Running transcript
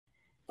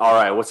All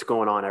right, what's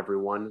going on,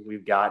 everyone?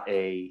 We've got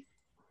a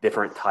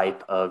different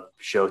type of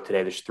show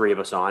today. There's three of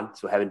us on,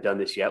 so haven't done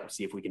this yet. We'll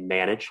see if we can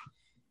manage.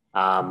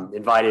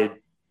 Invited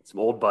some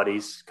old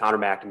buddies, Connor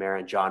McNamara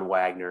and John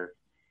Wagner,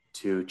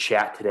 to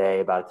chat today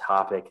about a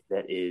topic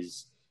that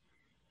is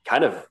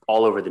kind of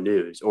all over the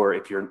news, or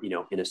if you're,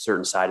 in a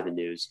certain side of the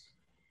news,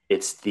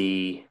 it's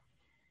the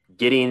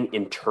getting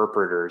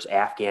interpreters,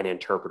 Afghan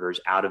interpreters,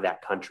 out of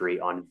that country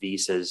on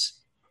visas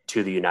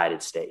to the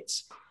United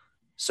States.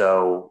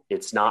 So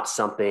it's not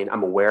something,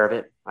 I'm aware of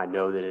it. I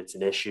know that it's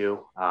an issue,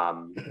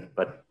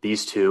 but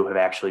these two have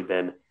actually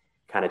been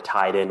kind of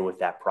tied in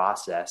with that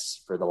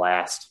process for the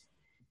last,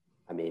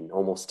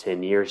 almost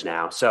 10 years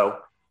now. So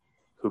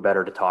who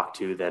better to talk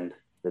to than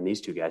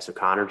these two guys? So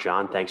Connor,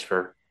 John, thanks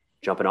for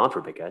jumping on for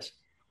a bit, guys.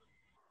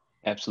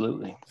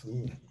 Absolutely.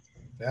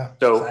 Yeah.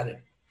 So excited.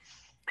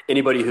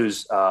 Anybody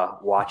who's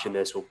watching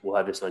this, we'll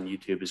have this on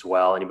YouTube as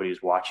well. Anybody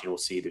who's watching will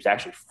see there's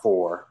actually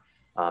four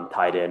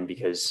tied in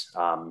because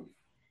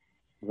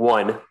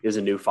one is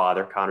a new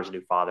father. Connor's a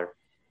new father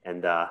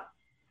and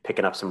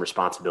picking up some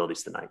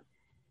responsibilities tonight.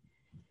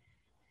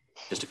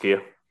 Just a few.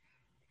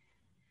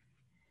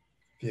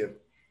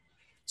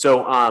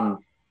 So,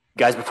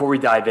 guys, before we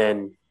dive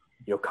in,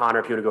 Connor,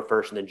 if you want to go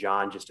first, and then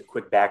John, just a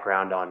quick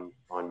background on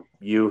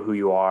you, who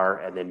you are,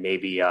 and then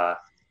maybe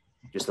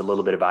just a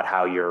little bit about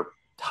how you're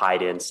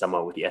tied in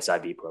somewhat with the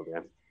SIV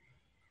program.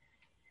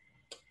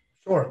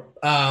 Sure.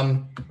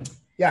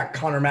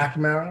 Connor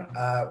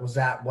McNamara was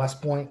at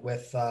West Point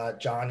with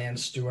John and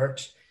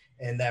Stuart,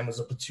 and then was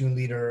a platoon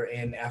leader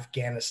in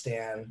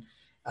Afghanistan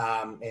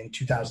in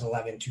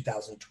 2011,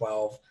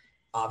 2012.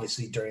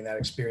 Obviously, during that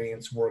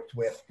experience, worked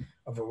with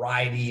a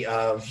variety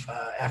of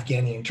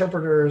Afghani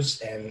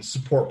interpreters and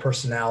support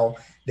personnel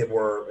that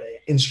were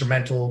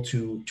instrumental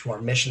to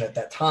our mission at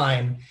that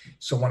time.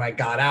 So when I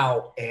got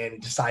out and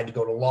decided to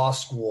go to law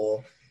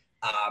school,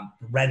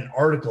 read an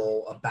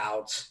article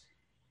about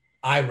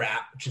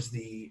IRAP, which is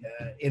the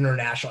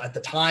international, at the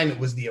time, it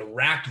was the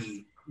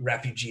Iraqi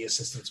Refugee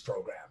Assistance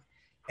Program.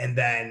 And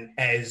then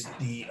as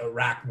the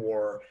Iraq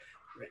War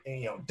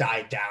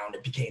died down,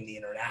 it became the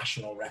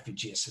International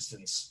Refugee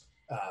Assistance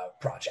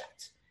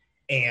Project,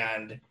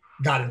 and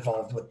got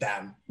involved with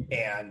them.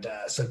 And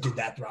so did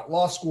that throughout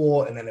law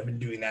school, and then I've been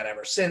doing that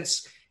ever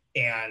since.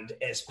 And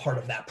as part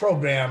of that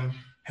program,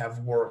 have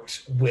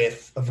worked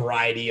with a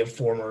variety of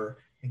former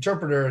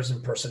interpreters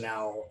and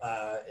personnel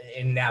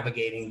in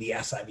navigating the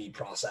SIV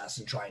process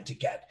and trying to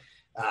get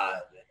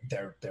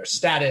their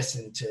status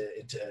and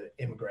to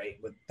immigrate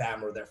with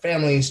them or their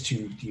families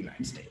to the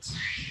United States.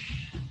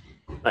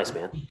 Nice,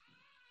 man.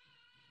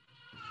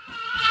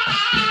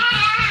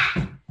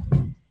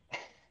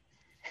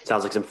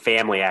 Sounds like some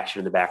family action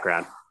in the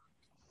background.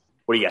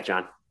 What do you got,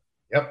 John?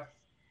 Yep.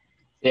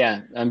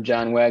 Yeah, I'm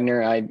John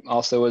Wagner. I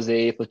also was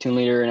a platoon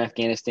leader in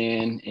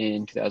Afghanistan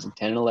in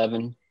 2010 and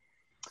 11.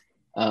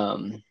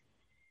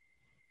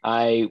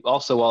 I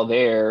also, while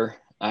there,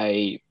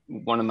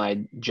 one of my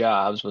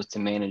jobs was to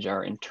manage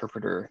our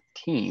interpreter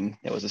team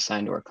that was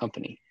assigned to our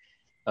company.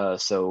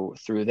 So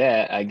through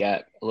that, I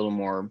got a little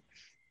more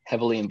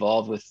heavily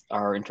involved with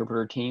our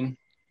interpreter team.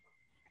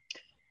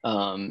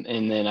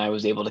 And then I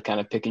was able to kind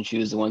of pick and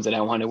choose the ones that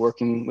I wanted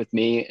working with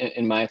me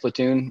in my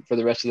platoon for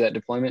the rest of that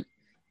deployment.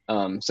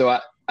 So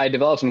I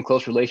developed some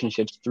close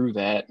relationships through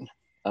that.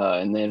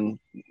 And then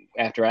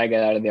after I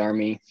got out of the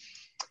Army,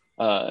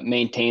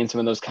 maintained some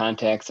of those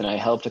contacts, and I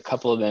helped a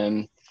couple of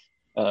them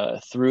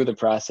through the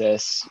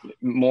process,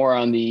 more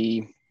on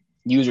the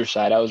user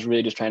side. I was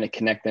really just trying to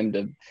connect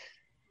them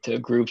to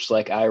groups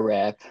like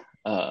IRAP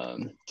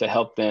to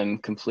help them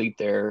complete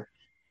their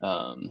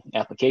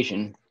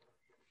application.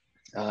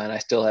 And I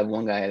still have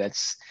one guy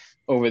that's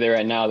over there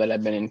right now that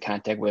I've been in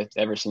contact with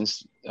ever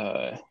since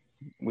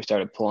we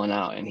started pulling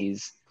out, and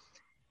he's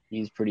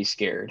pretty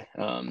scared.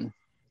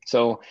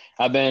 So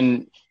I've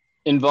been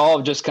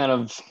involved just kind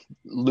of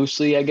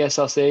loosely, I guess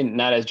I'll say,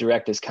 not as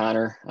direct as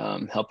Connor,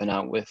 helping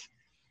out with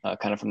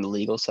kind of from the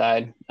legal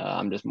side.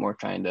 I'm just more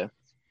trying to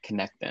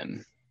connect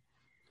them,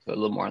 so a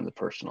little more on the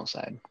personal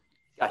side.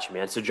 Gotcha,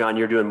 man. So John,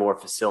 you're doing more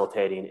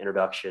facilitating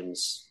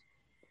introductions,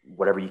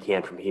 whatever you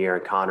can from here.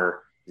 And Connor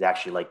is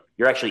actually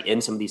you're actually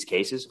in some of these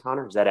cases,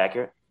 Connor. Is that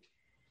accurate?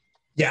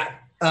 Yeah.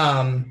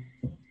 And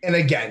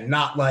again,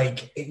 not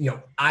like,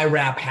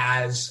 IRAP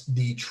has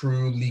the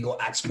true legal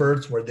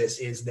experts where this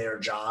is their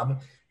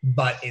job,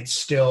 but it's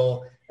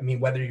still,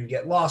 whether you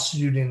get law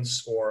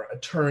students or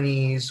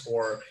attorneys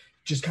or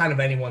just kind of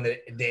anyone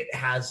that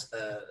has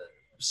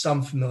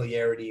some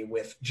familiarity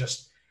with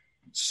just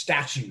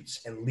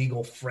statutes and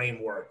legal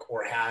framework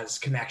or has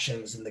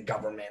connections in the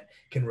government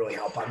can really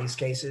help on these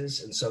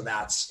cases. And so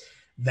that's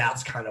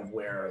kind of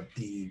where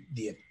the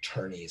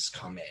attorneys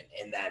come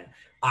in. And then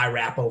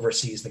IRAP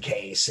oversees the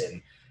case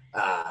and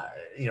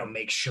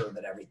make sure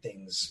that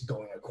everything's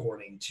going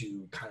according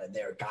to kind of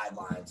their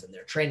guidelines and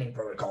their training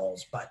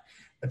protocols. But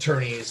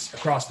attorneys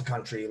across the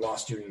country, law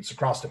students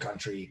across the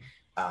country,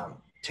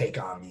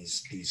 take on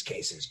these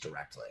cases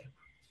directly.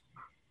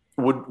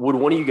 Would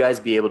one of you guys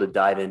be able to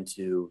dive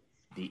into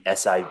the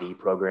SIV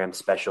program,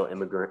 special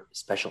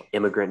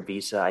immigrant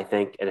visa, I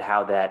think, and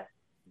how that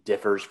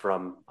differs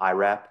from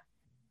IRAP?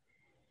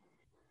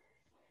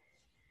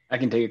 I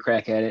can take a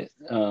crack at it.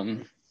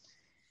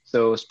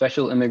 So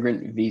special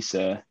immigrant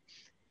visa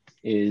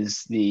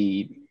is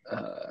the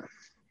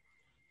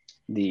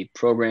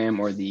program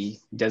or the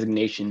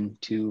designation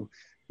to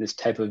this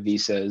type of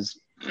visas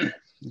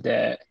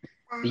that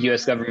the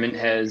U.S. government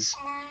has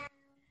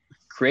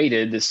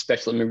created, this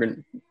special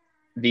immigrant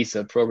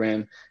visa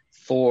program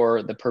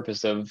for the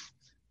purpose of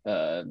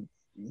the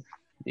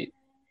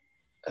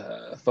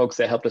folks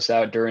that helped us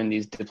out during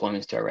these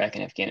deployments to Iraq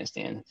and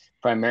Afghanistan.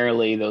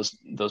 Primarily, those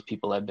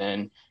people have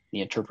been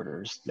the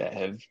interpreters that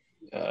have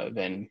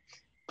been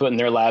putting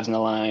their lives on the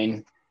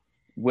line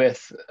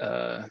with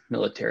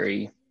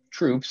military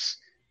troops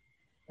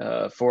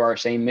for our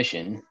same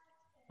mission.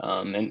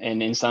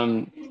 And in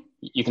some,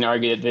 you can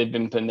argue that they've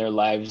been putting their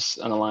lives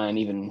on the line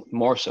even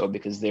more so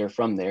because they're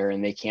from there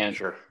and they can't,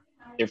 Sure.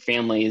 Their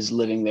family is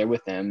living there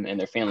with them and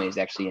their family is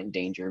actually in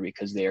danger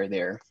because they are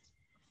there.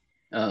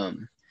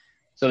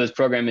 So this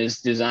program is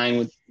designed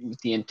with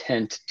the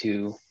intent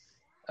to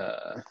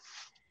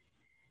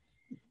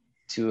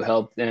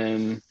help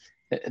them,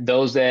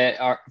 those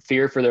that are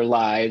fear for their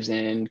lives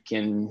and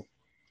can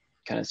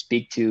kind of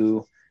speak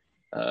to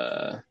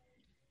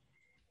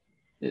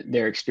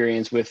their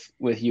experience with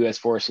U.S.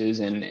 forces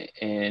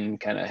and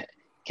kind of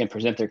can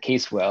present their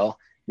case well.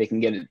 They can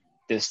get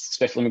this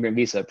special immigrant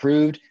visa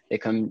approved. They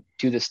come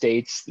to the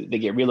States. They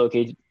get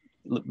relocated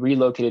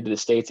to the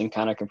States and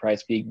kind of can probably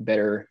speak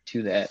better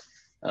to that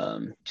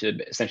to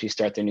essentially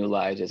start their new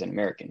lives as an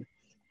American.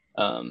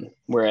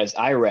 Whereas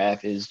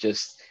IRAP is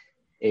just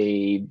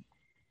a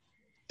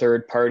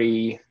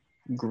third-party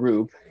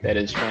group that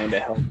is trying to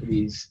help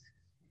these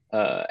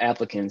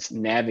applicants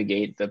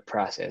navigate the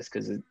process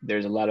because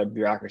there's a lot of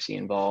bureaucracy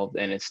involved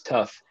and it's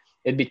tough.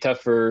 It'd be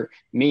tough for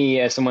me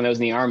as someone that was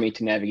in the Army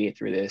to navigate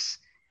through this.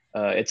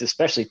 It's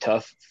especially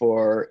tough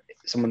for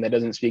someone that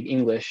doesn't speak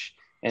English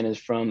and is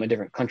from a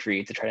different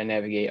country to try to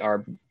navigate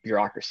our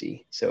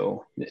bureaucracy.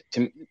 So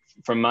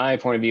from my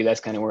point of view, that's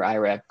kind of where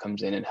IRAP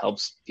comes in and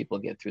helps people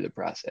get through the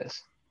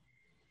process.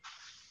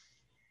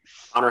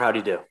 Connor, how do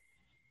you do?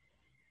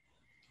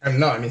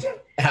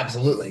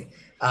 Absolutely.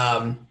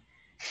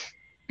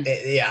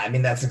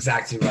 That's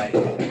exactly right.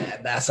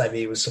 The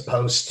SIV was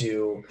supposed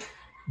to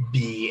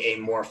be a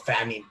more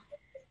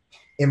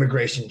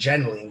immigration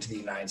generally into the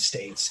United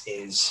States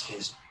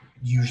is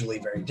usually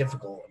very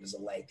difficult. It is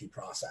a lengthy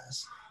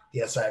process.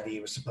 The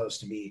SIV was supposed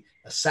to be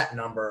a set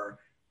number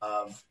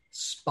of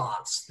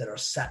spots that are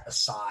set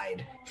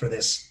aside for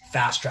this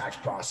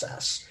fast-track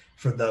process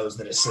for those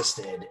that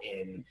assisted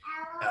in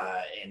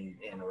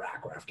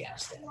Iraq or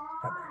Afghanistan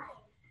primarily.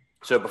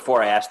 So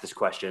before I ask this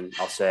question,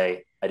 I'll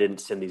say I didn't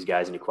send these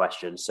guys any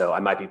questions, so I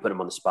might be putting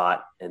them on the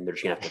spot, and they're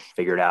just going to have to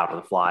figure it out on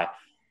the fly.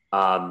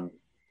 And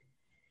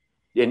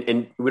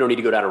we don't need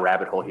to go down a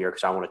rabbit hole here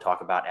because I want to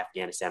talk about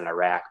Afghanistan and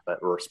Iraq,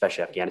 or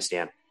especially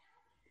Afghanistan.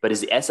 But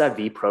is the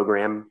SIV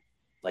program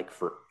like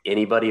for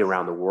anybody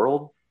around the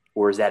world,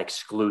 or is that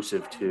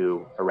exclusive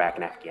to Iraq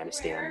and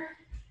Afghanistan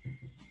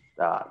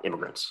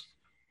immigrants?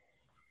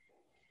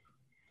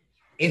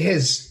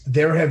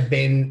 There have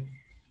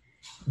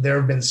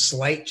been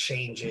slight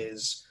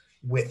changes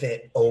with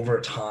it over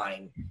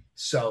time.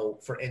 So,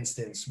 for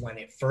instance, when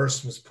it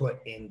first was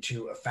put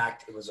into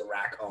effect, it was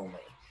Iraq only.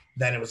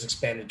 Then it was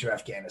expanded to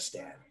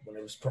Afghanistan. When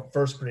it was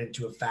first put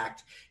into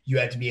effect, you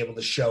had to be able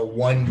to show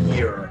 1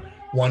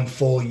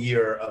 full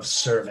year of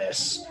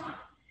service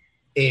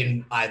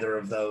in either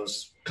of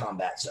those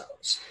combat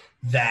zones.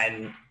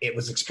 Then it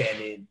was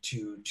expanded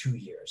to 2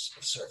 years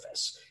of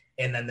service.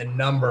 And then the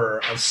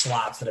number of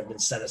slots that have been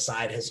set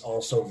aside has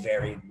also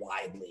varied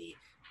widely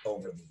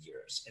over the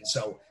years. And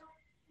so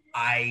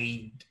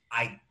I'm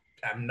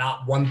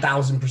not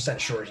 1,000%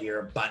 sure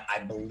here, but I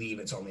believe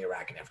it's only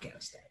Iraq and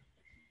Afghanistan.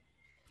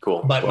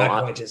 Cool. But my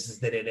point is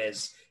that it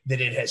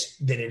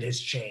has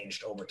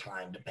changed over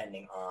time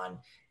depending on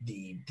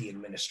the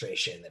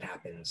administration that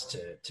happens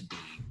to be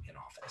in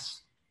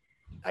office.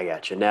 I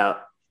got you.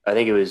 Now, I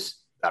think it was,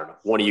 I don't know,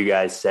 one of you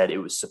guys said it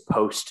was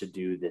supposed to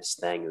do this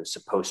thing. It was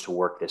supposed to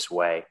work this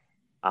way.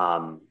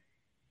 I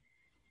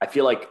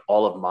feel like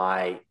all of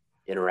my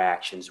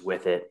interactions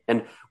with it,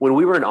 and when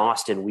we were in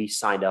Austin, we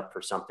signed up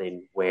for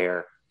something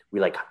where we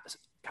like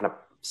kind of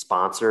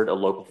sponsored a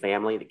local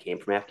family that came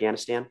from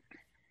Afghanistan.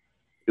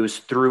 It was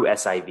through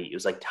SIV. It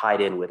was like tied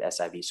in with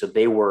SIV. So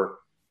they were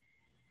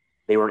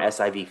an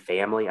SIV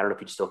family. I don't know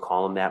if you'd still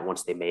call them that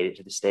once they made it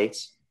to the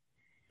States,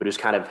 but it was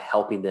kind of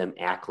helping them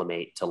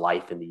acclimate to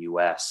life in the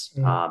U.S.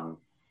 So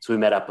we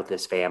met up with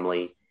this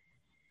family.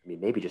 I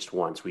mean, maybe just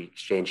once. We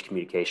exchanged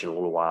communication a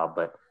little while,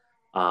 but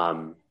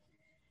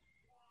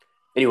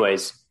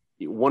anyways,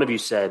 one of you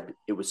said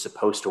it was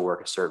supposed to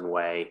work a certain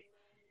way.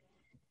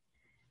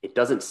 It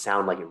doesn't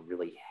sound like it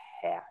really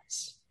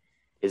has.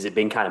 Is it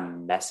been kind of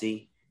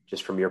messy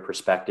just from your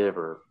perspective,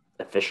 or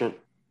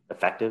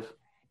effective?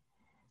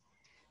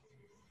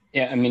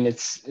 Yeah, I mean,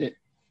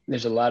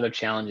 there's a lot of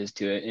challenges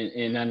to it,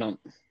 and I'm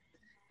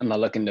not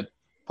looking to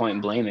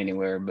point blame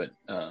anywhere, but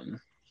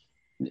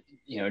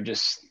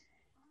just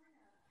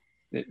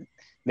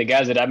the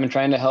guys that I've been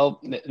trying to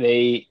help,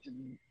 they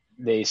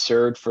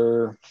served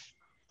for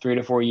 3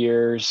 to 4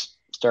 years,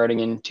 starting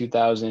in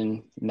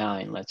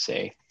 2009, let's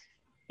say,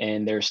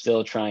 and they're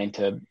still trying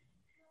to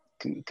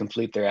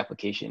complete their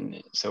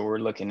application. So we're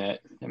looking at,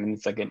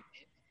 it's like an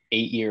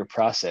 8-year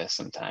process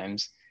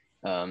sometimes,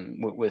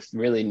 with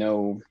really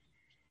no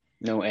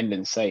end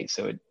in sight.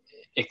 So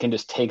it can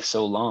just take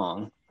so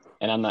long.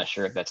 And I'm not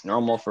sure if that's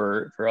normal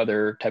for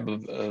other type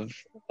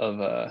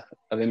of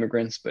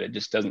immigrants, but it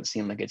just doesn't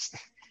seem like it's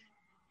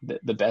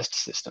the best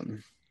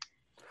system.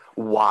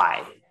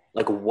 Why?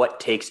 Like, what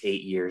takes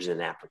 8 years in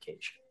an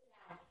application?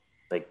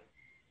 Like,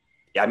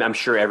 yeah, I'm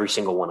sure every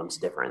single one of them's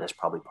different. That's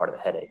probably part of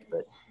the headache,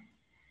 but.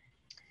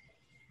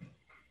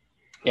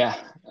 Yeah.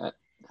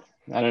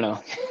 I don't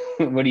know.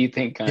 What do you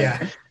think?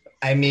 Yeah.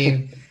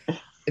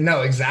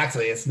 No,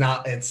 exactly. It's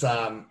not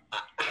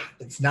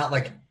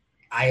like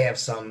I have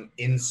some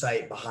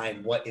insight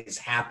behind what is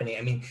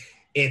happening.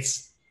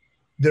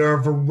 There are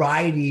a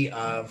variety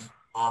of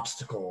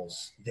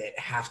obstacles that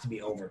have to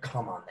be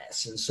overcome on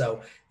this. And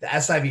so the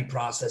SIV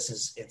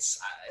process it's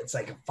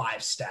like a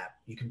 5-step.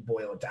 You can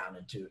boil it down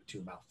into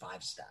about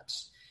 5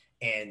 steps.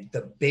 And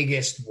the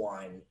biggest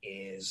one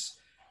is,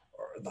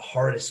 or the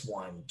hardest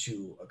one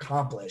to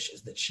accomplish,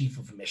 is the chief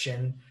of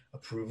mission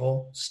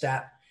approval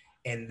step.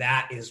 And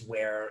that is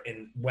where,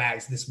 in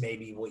Wags, this may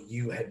be what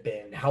you had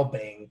been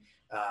helping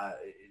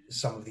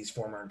some of these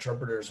former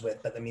interpreters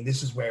with, but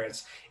this is where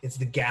it's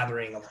the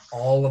gathering of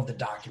all of the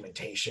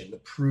documentation, the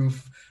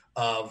proof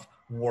of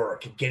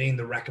work, getting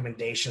the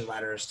recommendation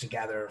letters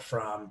together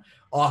from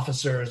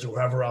officers or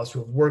whoever else who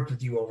have worked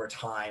with you over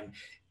time,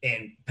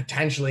 and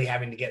potentially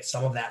having to get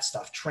some of that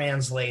stuff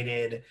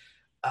translated,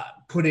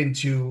 put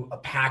into a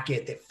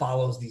packet that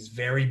follows these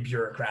very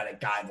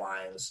bureaucratic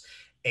guidelines,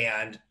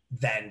 and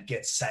then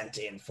gets sent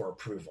in for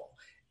approval.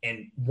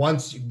 And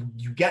once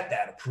you get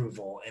that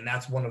approval, and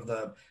that's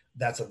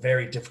a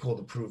very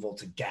difficult approval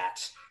to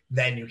get,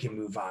 then you can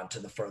move on to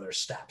the further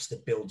steps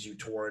that build you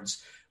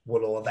towards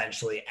what will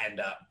eventually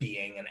end up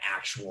being an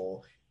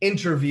actual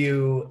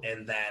interview,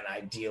 and then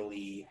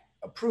ideally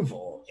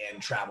approval and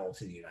travel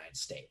to the United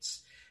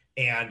States.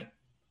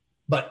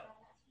 But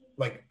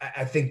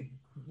I think,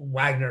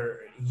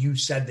 Wagner, you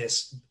said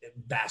this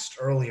best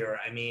earlier.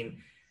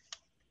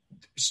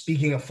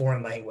 Speaking a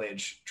foreign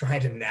language, trying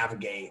to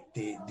navigate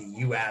the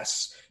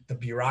U.S., the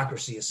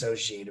bureaucracy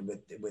associated with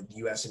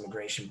U.S.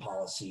 immigration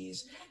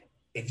policies,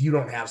 if you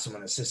don't have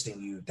someone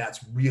assisting you, that's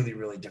really,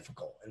 really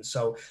difficult. And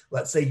so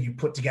let's say you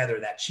put together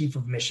that chief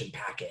of mission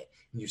packet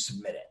and you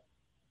submit it.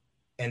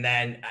 And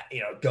then,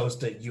 it goes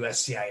to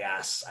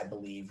USCIS, I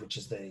believe, which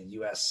is the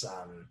U.S.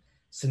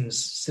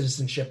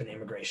 Citizenship and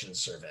Immigration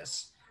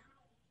Service.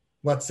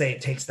 Let's say it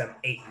takes them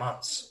 8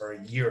 months or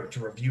a year to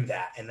review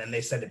that. And then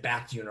they send it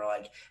back to you and are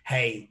like,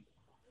 hey,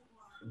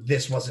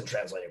 this wasn't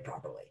translated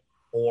properly.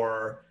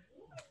 Or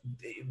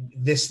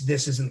this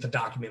isn't the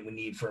document we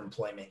need for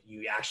employment.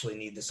 You actually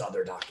need this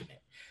other document.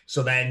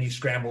 So then you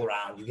scramble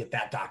around, you get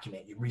that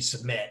document, you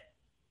resubmit,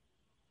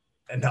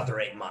 another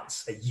 8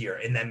 months, a year.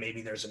 And then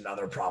maybe there's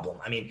another problem.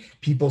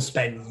 People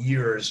spend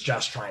years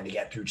just trying to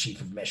get through chief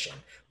of mission,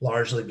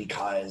 largely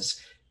because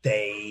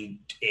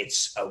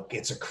it's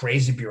a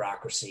crazy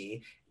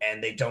bureaucracy,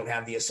 and they don't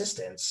have the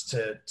assistance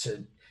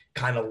to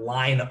kind of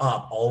line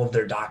up all of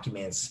their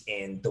documents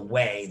in the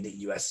way that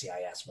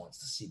USCIS wants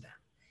to see them.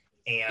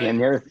 And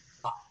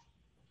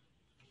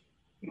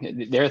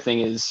the other thing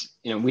is,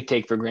 we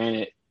take for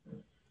granted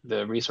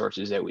the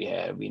resources that we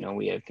have.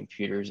 We have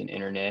computers and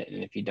internet,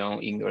 and if you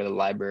don't, you can go to the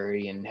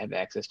library and have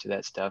access to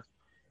that stuff.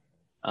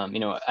 I've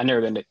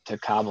never been to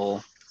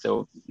Kabul,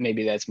 so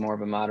maybe that's more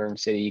of a modern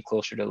city,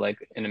 closer to like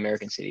an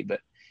American city, but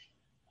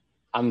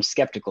I'm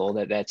skeptical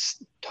that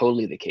that's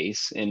totally the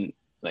case. And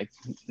like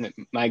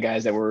my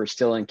guys that were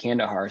still in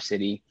Kandahar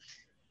city,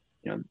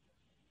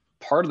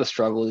 part of the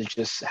struggle is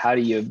just how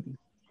do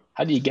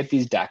you get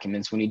these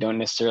documents when you don't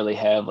necessarily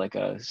have like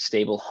a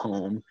stable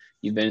home?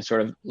 You've been sort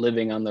of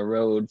living on the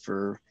road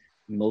for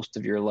most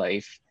of your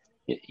life.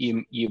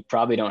 You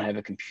probably don't have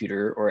a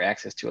computer or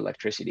access to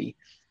electricity.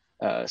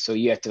 So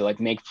you have to like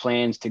make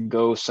plans to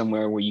go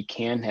somewhere where you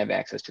can have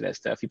access to that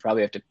stuff. You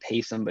probably have to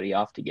pay somebody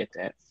off to get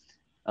that.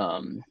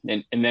 And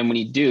then when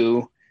you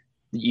do,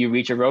 you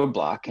reach a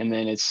roadblock, and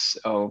then it's,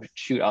 oh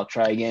shoot, I'll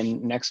try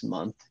again next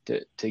month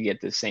to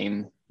get the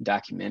same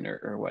document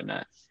or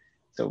whatnot.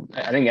 So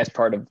I think that's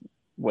part of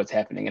what's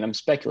happening, and I'm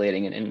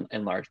speculating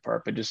in large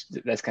part, but just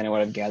that's kind of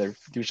what I've gathered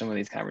through some of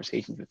these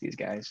conversations with these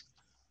guys.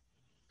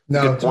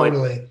 No,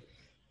 totally.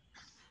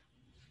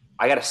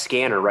 I got a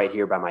scanner right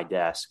here by my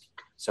desk.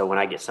 So when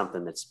I get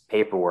something that's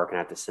paperwork and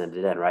I have to send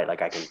it in, right,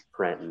 like I can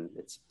print and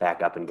it's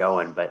back up and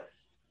going. But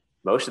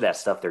most of that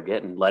stuff they're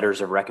getting, letters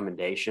of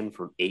recommendation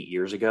from 8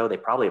 years ago, they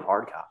probably have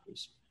hard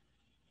copies.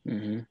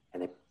 Mm-hmm.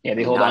 And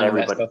they hold on to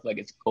that stuff like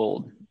it's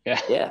gold.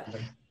 Yeah.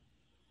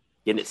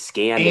 Getting it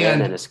scanned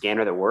in and a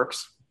scanner that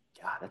works,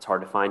 God, that's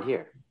hard to find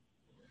here.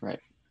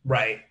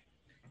 Right.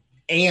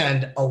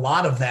 And a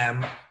lot of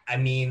them,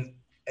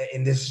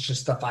 and this is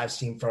just stuff I've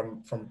seen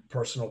from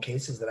personal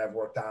cases that I've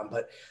worked on,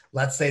 but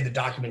let's say the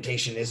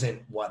documentation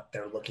isn't what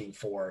they're looking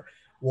for.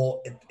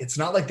 Well, it's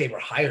not like they were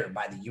hired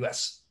by the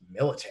U.S.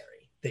 military.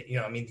 That, you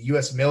know, I mean, the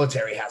U.S.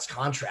 military has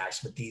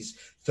contracts with these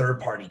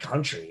third-party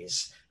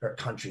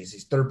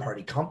these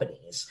third-party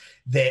companies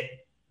that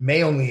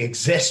may only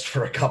exist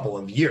for a couple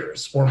of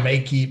years, or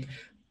may keep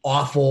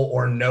awful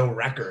or no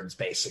records,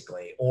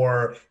 basically,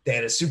 or they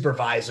had a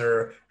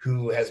supervisor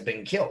who has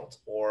been killed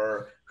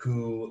or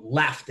who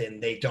left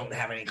and they don't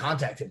have any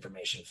contact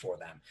information for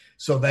them.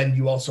 So then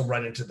you also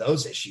run into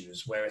those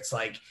issues where it's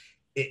like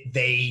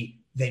they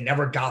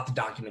never got the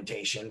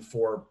documentation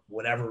for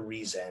whatever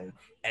reason,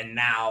 and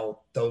now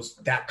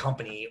that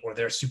company or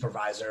their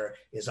supervisor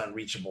is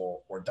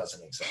unreachable or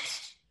doesn't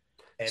exist,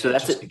 and so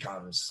that just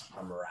becomes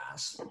a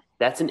morass.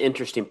 That's an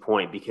interesting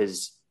point,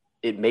 because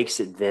it makes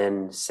it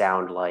then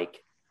sound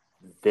like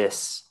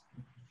this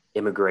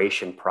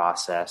immigration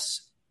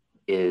process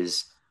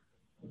is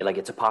like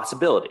it's a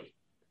possibility.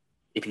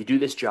 If you do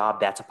this job,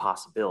 that's a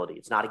possibility.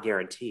 It's not a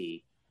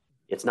guarantee.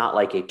 It's not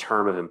like a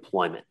term of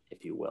employment,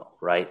 if you will,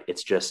 right?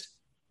 It's just,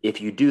 if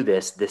you do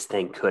this, this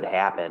thing could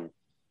happen.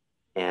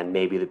 And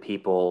maybe the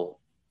people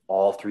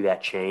all through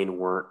that chain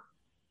weren't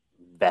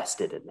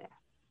vested in that.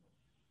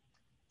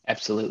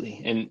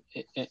 Absolutely.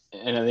 And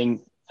I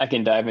think I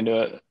can dive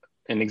into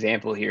an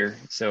example here.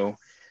 So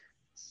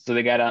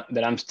the guy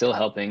that I'm still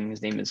helping,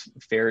 his name is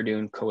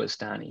Faridun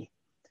Kohestani.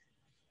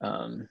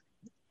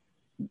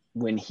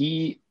 When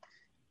he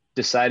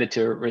decided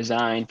to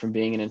resign from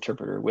being an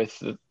interpreter with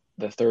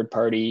the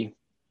third-party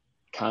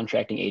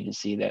contracting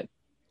agency that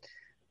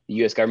the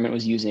U.S. government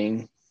was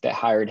using that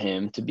hired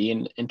him to be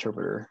an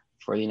interpreter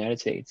for the United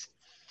States,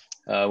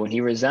 when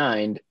he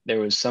resigned, there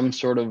was some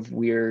sort of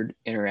weird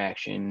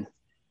interaction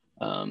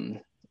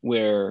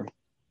where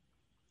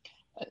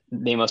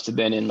they must have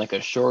been in like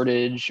a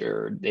shortage,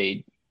 or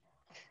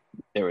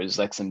there was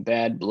like some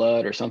bad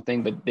blood or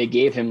something, but they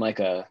gave him like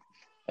a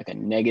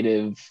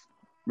negative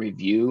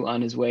review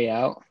on his way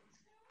out.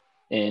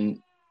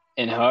 And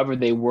however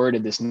they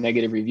worded this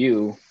negative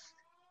review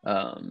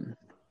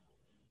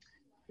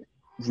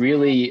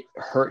really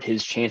hurt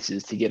his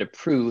chances to get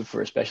approved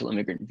for a special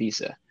immigrant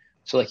visa.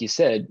 So like you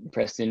said,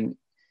 Preston,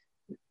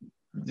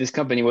 this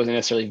company wasn't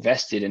necessarily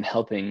vested in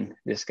helping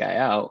this guy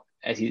out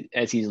as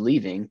he's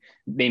leaving.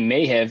 They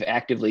may have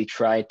actively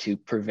tried to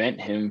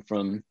prevent him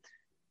from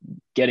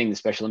getting the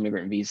special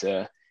immigrant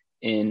visa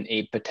in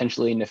a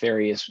potentially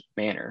nefarious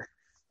manner.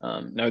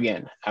 Now,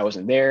 again, I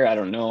wasn't there. I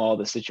don't know all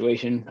the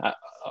situation.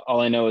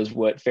 All I know is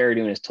what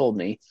Faridun has told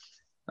me.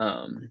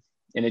 And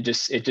it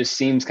just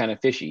seems kind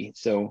of fishy.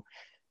 So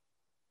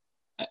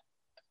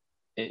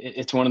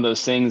it's one of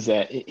those things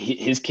that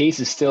his case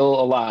is still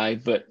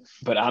alive, but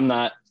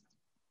I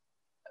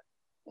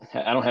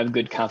don't have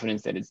good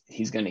confidence that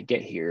he's going to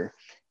get here.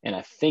 And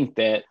I think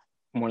that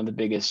one of the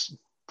biggest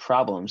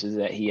problems is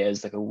that he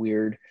has like a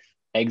weird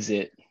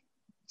exit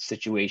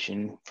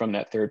situation from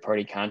that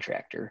third-party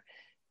contractor.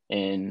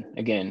 And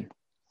again,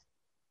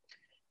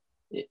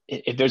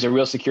 if there's a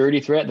real security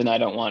threat, then I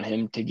don't want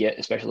him to get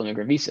a special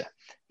immigrant visa.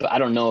 But I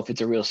don't know if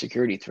it's a real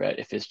security threat,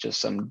 if it's just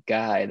some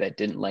guy that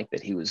didn't like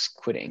that he was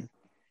quitting,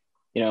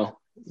 you know?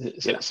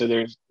 So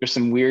there's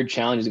some weird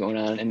challenges going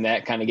on. And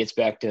that kind of gets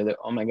back to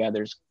oh my God,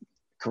 there's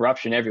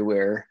corruption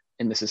everywhere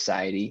in the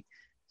society.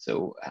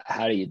 So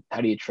how do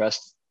you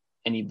trust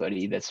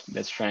anybody that's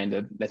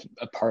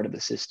a part of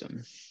the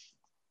system?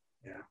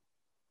 Yeah.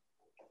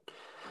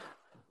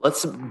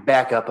 Let's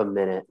back up a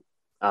minute,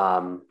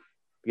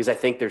 because I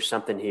think there's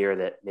something here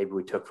that maybe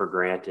we took for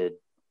granted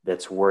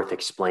that's worth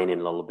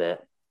explaining a little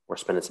bit or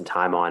spending some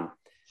time on,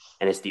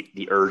 and it's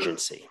the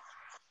urgency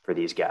for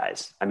these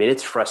guys. I mean,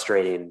 it's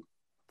frustrating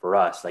for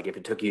us. Like if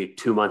it took you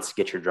 2 months to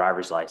get your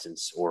driver's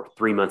license or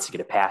 3 months to get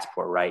a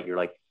passport, right? You're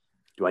like,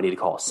 do I need to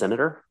call a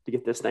senator to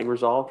get this thing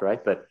resolved,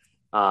 right? But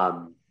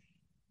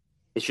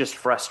it's just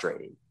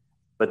frustrating.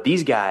 But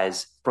these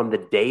guys, from the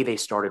day they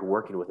started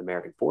working with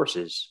American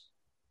forces,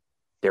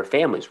 their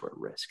families were at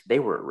risk. They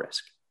were at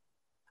risk.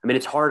 I mean,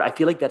 it's hard. I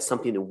feel like that's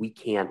something that we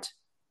can't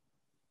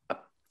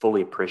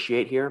fully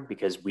appreciate here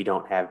because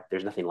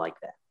there's nothing like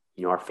that.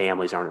 You know, our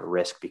families aren't at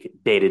risk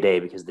day to day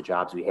because of the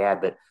jobs we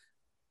had, but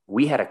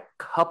we had a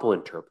couple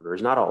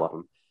interpreters, not all of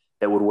them,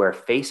 that would wear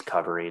face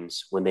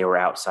coverings when they were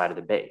outside of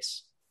the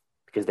base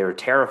because they were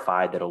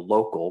terrified that a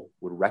local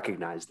would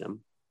recognize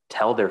them,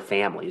 tell their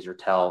families, or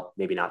tell,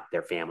 maybe not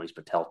their families,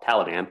 but tell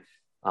Taliban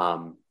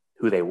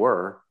who they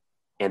were,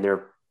 and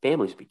their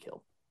families would be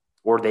killed.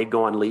 Or they'd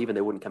go on leave and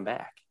they wouldn't come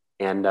back.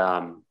 And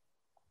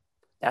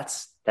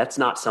that's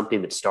not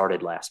something that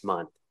started last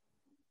month.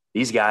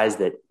 These guys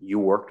that you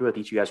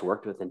guys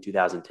worked with in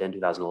 2010,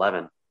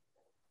 2011,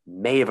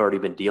 may have already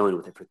been dealing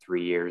with it for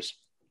 3 years.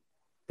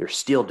 They're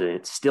still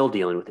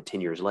dealing with it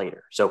 10 years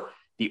later. So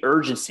the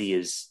urgency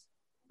is,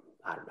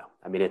 I don't know.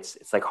 I mean, it's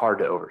like hard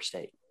to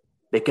overstate.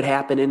 It could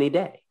happen any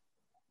day.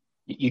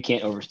 You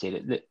can't overstate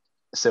it.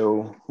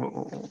 So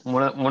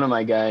one of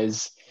my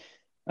guys,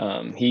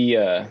 he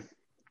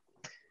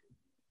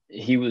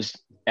he was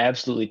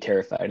absolutely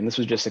terrified. And this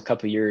was just a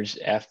couple of years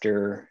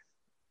after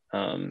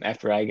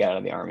I got out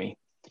of the Army.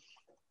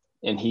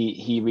 And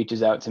he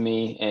reaches out to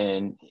me,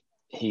 and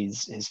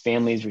his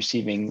family's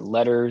receiving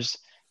letters,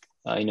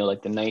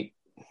 like the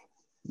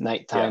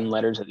nighttime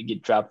letters that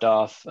get dropped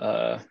off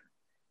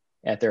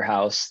at their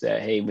house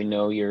that, hey, we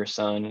know your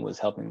son was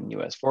helping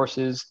U.S.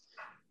 forces,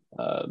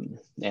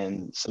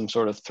 and some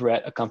sort of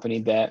threat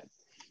accompanied that.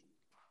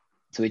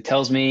 So he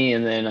tells me,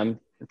 and then I'm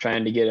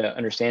trying to get an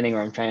understanding,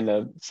 or I'm trying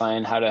to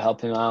find how to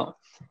help him out.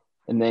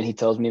 And then he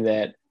tells me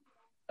that,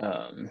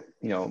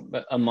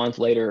 a month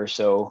later or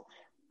so,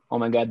 oh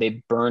my God,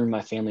 they burned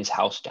my family's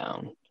house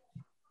down.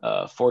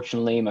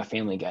 Fortunately, my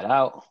family got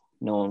out.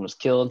 No one was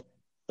killed,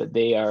 but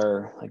they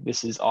are like,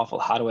 this is awful.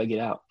 How do I get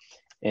out?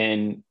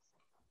 And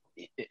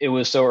it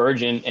was so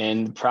urgent,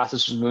 and the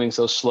process was moving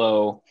so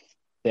slow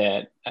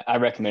that I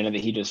recommended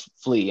that he just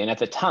flee. And at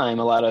the time,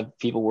 a lot of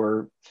people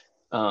were,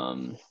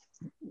 a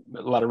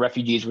lot of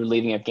refugees were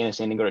leaving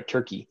Afghanistan to go to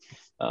Turkey.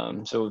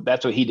 So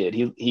that's what he did.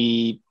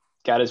 He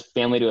got his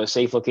family to a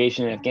safe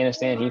location in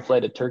Afghanistan. He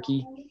fled to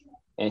Turkey,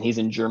 and he's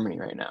in Germany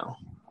right now.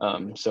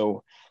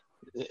 So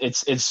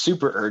it's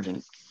super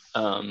urgent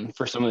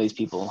for some of these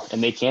people,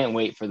 and they can't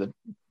wait for the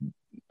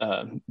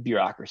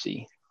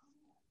bureaucracy.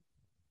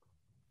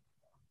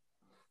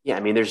 Yeah, I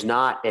mean, it's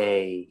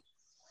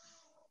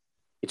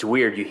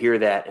weird. You hear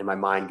that, and my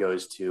mind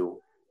goes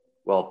to,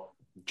 well,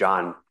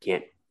 John,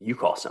 can't you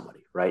call somebody,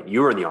 right?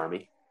 You were in the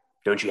Army.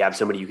 Don't you have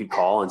somebody you could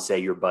call and say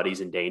your buddy's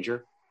in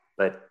danger?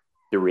 But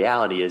the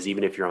reality is,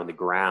 even if you're on the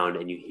ground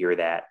and you hear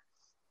that,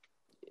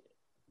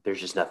 there's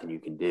just nothing you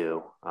can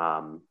do.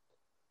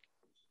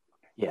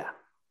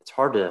 It's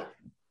hard to.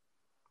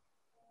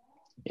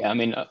 Yeah, I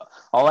mean,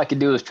 all I could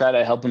do is try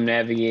to help him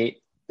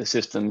navigate the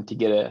system to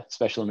get a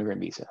special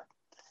immigrant visa.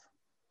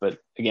 But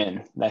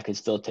again, that could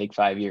still take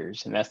 5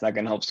 years, and that's not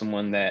going to help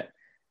someone that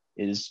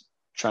is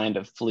trying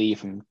to flee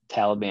from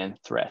Taliban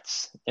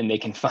threats, and they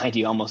can find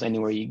you almost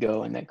anywhere you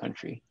go in that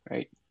country,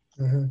 right?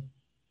 Mm-hmm.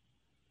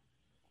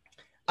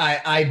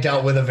 I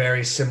dealt with a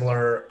very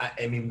similar,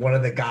 one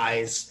of the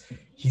guys,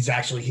 he's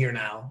actually here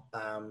now.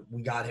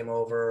 We got him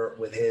over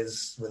with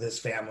his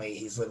family.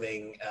 He's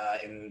living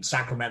in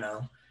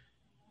Sacramento,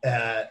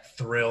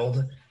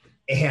 thrilled.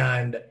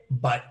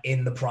 But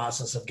in the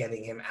process of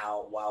getting him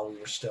out, while we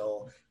were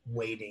still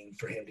waiting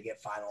for him to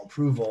get final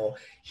approval,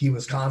 he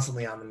was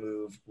constantly on the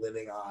move,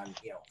 living on,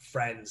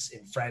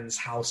 friends'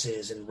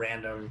 houses in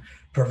random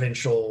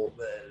provincial,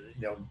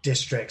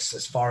 districts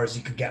as far as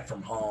he could get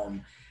from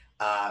home.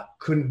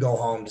 Couldn't go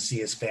home to see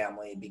his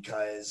family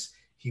because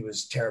he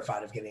was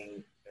terrified of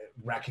getting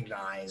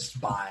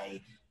recognized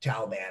by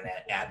Taliban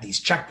at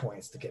these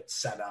checkpoints that get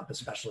set up,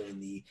 especially in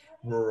the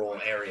rural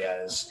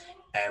areas.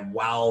 And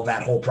while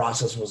that whole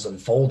process was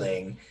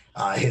unfolding,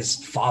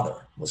 his father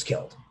was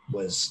killed,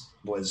 was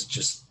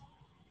just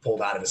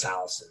pulled out of his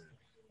house,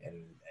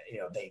 and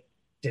they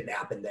didn't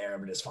happen there,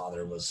 but his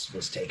father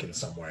was taken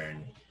somewhere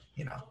and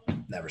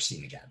never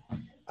seen again.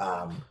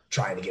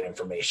 Trying to get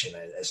information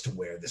as to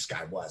where this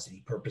guy was, and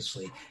he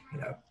purposely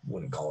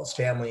wouldn't call his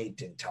family,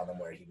 didn't tell them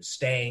where he was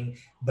staying.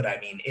 But I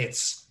mean, it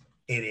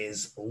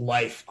is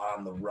life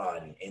on the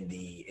run in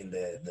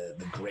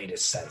the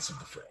greatest sense of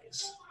the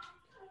phrase.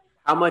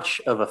 How much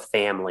of a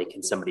family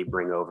can somebody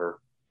bring over,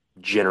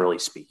 generally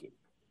speaking?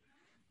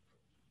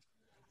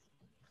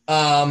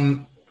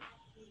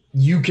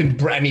 You can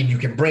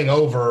bring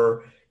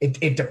over.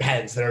 It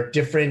depends. There are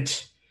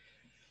different.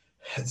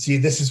 See,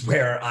 this is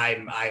where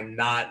I'm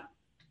not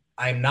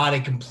a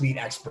complete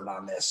expert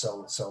on this.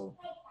 So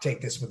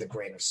take this with a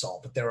grain of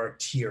salt. But there are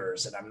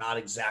tiers, and I'm not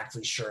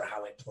exactly sure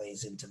how it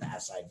plays into the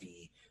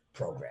SIV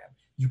program.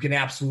 You can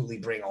absolutely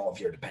bring all of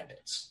your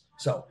dependents.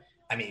 So.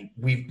 I mean,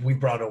 we've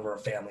brought over a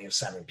family of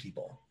 7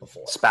 people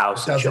before.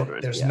 Spouse and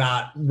children. There's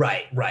not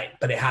right,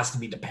 but it has to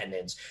be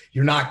dependents.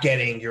 You're not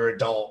getting your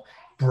adult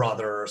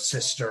brother,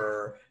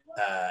 sister,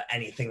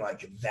 anything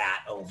like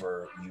that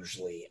over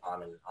usually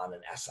on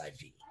an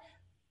SIV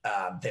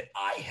that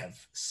I have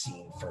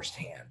seen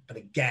firsthand. But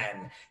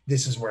again,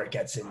 this is where it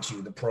gets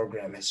into the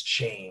program has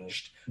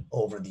changed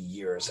over the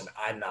years, and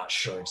I'm not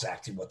sure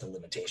exactly what the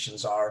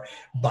limitations are,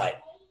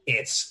 but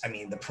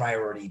the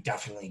priority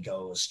definitely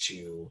goes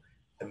to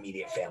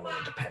immediate family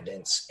and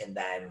dependents, and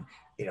then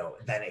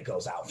it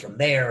goes out from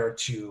there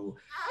to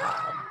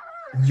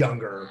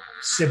younger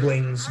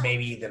siblings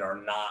maybe that are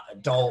not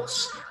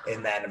adults,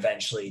 and then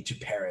eventually to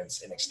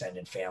parents and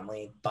extended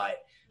family.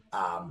 But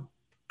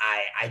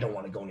I don't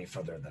want to go any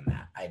further than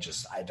that. I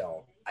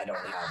don't have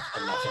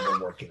enough of a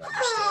working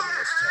understanding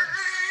as to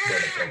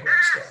where the program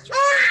stands.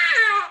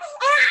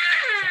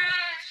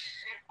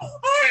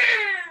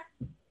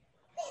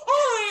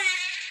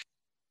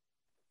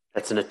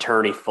 That's an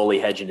attorney fully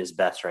hedging his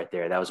bets right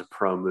there. That was a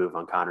pro move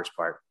on Connor's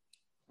part.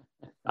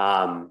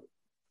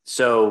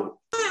 So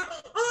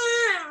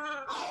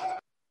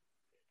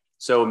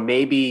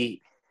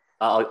maybe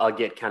I'll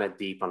get kind of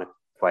deep on a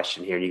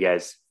question here. You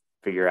guys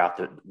figure out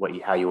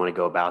how you want to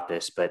go about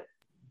this, but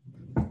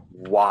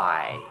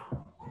why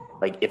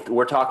like if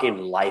we're talking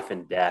life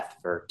and death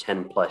for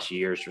 10 plus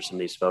years for some of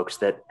these folks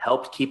that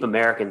helped keep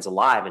Americans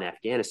alive in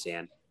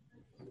Afghanistan,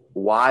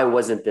 why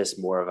wasn't this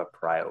more of a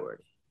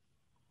priority?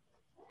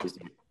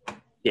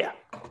 Yeah.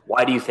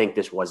 Why do you think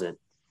this wasn't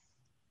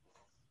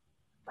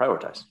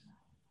prioritized?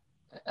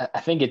 I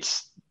think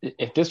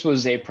if this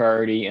was a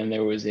priority and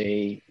there was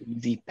a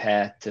easy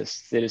path to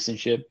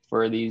citizenship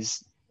for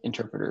these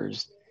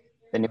interpreters,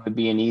 then it would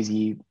be an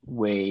easy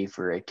way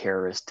for a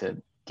terrorist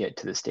to get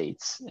to the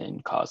States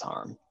and cause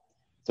harm.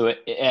 So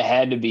it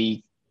had to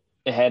be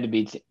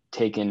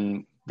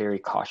taken very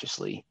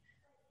cautiously,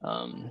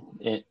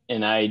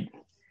 and I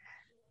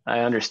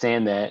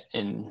understand that,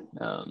 and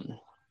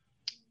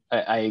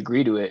I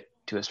agree to it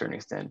to a certain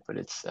extent, but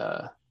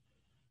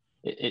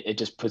it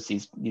just puts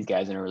these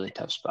guys in a really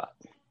tough spot.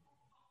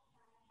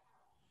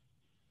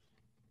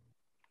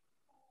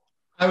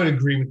 I would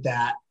agree with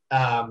that.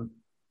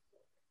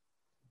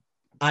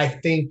 I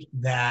think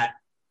that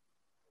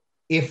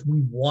if we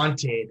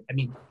wanted,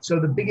 so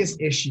the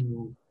biggest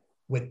issue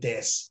with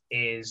this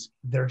is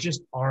there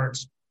just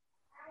aren't,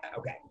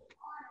 okay.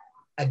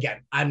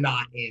 Again, I'm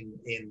not in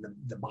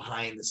the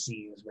behind the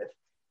scenes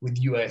with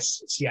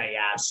US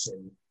CIS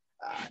and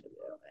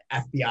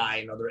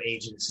FBI and other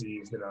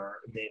agencies that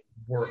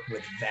work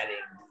with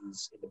vetting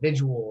these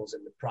individuals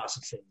and the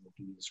processing of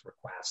these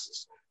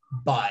requests.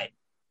 But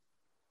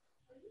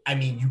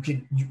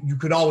you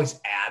could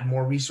always add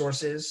more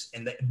resources,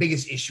 and the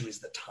biggest issue is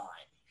the time.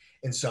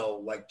 And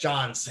so, like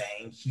John's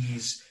saying,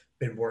 he's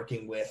been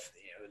working with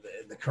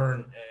the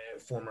current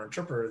former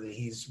interpreter that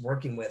he's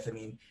working with.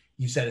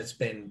 You said it's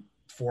been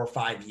 4 or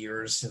 5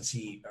 years since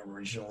he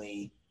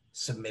originally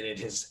submitted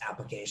his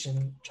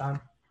application,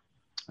 John?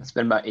 It's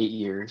been about 8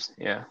 years.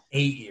 Yeah.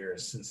 8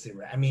 years since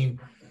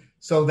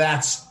so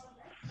that's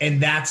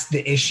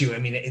the issue.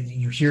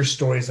 You hear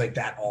stories like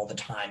that all the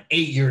time.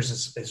 8 years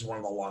is one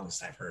of the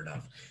longest I've heard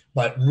of,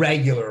 but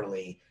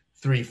regularly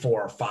 3,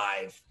 4, or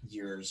 5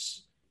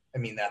 years.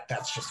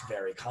 That's just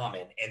very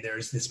common. And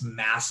there's this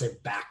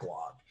massive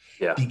backlog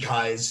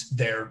because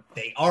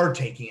they are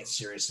taking it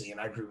seriously. And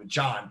I agree with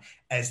John,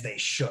 as they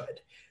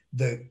should.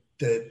 There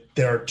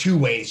are 2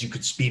 ways you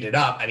could speed it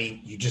up.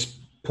 You just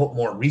put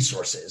more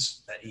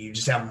resources. You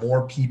just have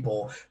more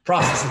people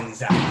processing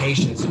these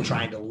applications and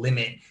trying to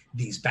limit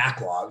these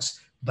backlogs.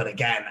 But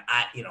again,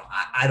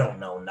 I don't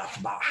know enough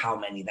about how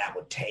many that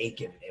would take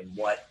and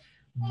what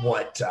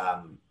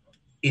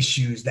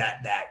issues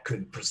that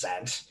could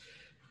present.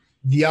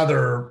 The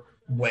other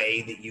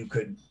way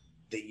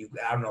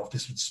I don't know if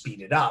this would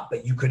speed it up,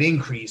 but you could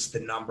increase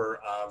the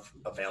number of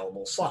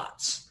available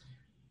slots.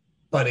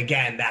 But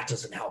again, that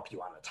doesn't help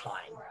you on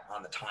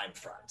the time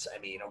front. So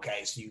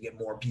you get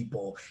more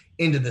people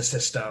into the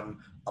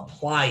system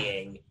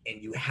applying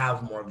and you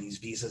have more of these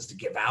visas to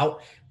give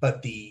out.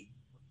 But the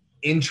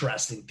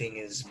interesting thing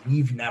is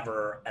we've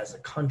never, as a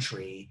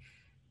country,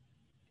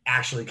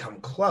 actually come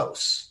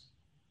close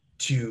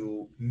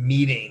to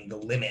meeting the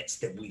limits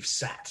that we've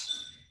set.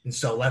 And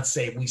so let's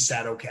say we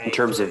said, okay. In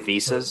terms of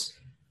visas?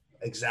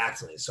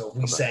 Exactly. So if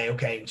we say,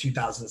 okay, in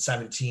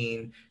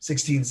 2017,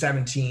 16,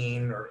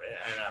 17, and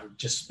I'm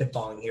just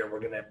spitballing here, we're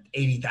going to have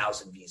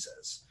 80,000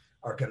 visas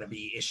are going to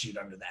be issued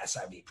under the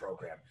SIV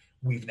program.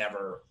 We've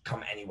never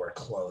come anywhere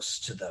close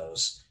to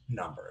those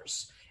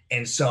numbers.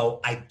 And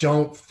so I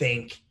don't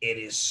think it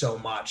is so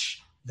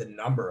much the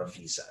number of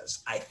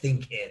visas. I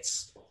think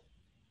it's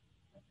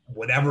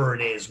whatever it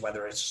is,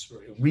 whether it's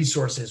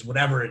resources,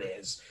 whatever it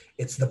is,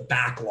 it's the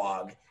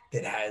backlog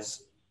that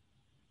has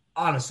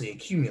honestly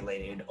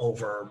accumulated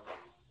over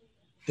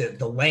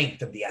the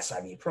length of the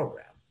SIV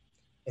program.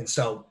 And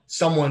so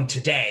someone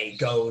today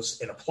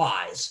goes and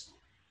applies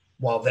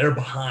while they're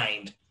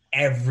behind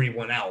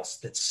everyone else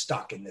that's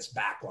stuck in this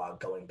backlog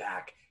going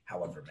back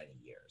however many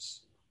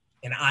years.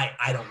 And I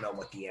don't know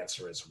what the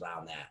answer is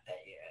around that.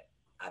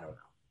 I don't know.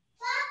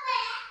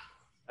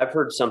 I've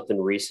heard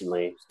something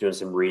recently, doing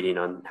some reading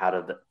on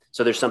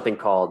so there's something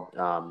called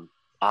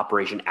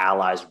Operation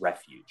Allies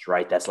Refuge,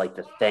 right? That's like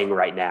the thing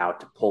right now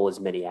to pull as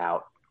many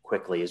out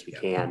quickly as we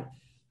can.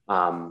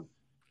 And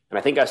I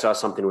think I saw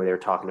something where they were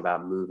talking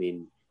about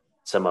moving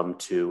some of them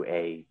to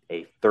a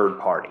third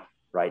party,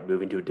 right?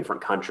 Moving to a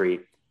different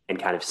country and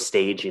kind of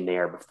staging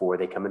there before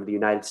they come into the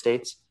United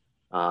States.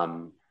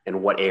 And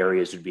what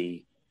areas would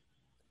be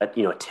a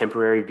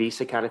temporary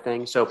visa kind of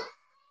thing. So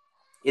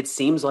it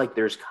seems like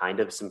there's kind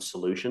of some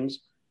solutions,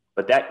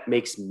 but that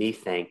makes me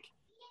think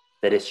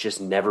that it's just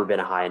never been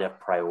a high enough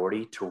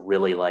priority to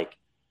really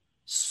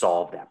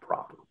solve that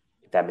problem,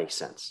 if that makes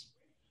sense.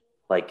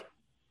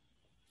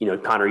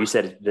 Connor, you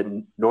said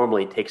that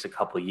normally it takes a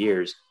couple of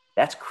years.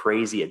 That's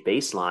crazy at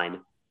baseline,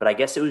 but I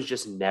guess it was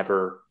just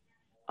never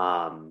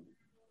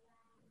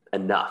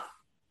enough,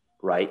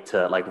 right?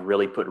 To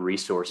really put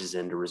resources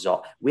in to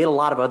resolve. We had a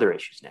lot of other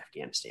issues in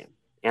Afghanistan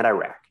and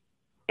Iraq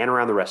and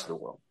around the rest of the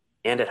world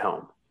and at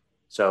home.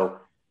 So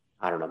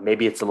I don't know,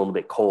 maybe it's a little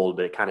bit cold,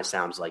 but it kind of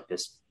sounds like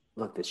this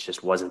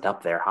just wasn't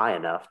up there high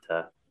enough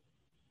to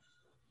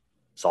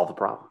solve the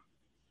problem.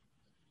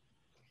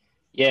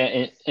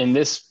 Yeah. In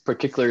this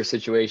particular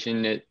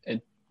situation,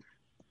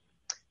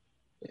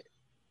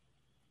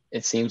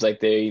 it seems like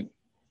there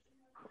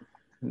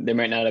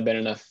might not have been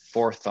enough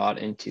forethought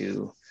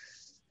into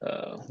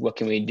what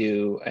can we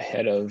do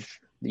ahead of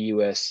the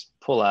U.S.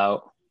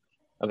 pullout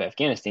of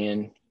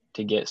Afghanistan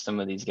to get some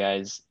of these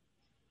guys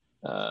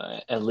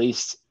at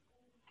least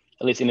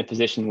in a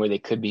position where they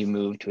could be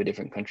moved to a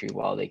different country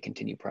while they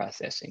continue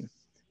processing,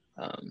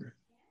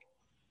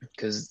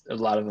 because a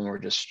lot of them were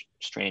just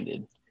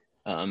stranded.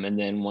 And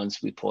then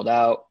once we pulled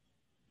out,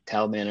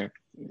 Taliban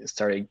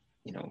started,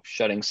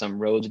 shutting some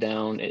roads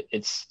down.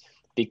 It's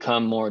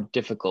become more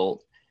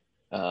difficult.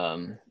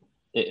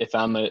 If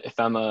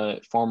I'm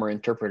a former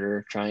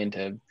interpreter trying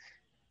to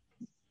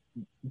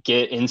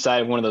get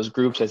inside one of those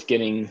groups that's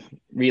getting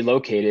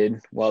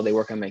relocated while they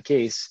work on my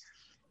case,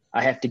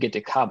 I have to get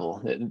to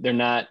Kabul. They're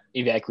not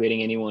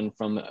evacuating anyone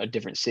from a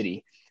different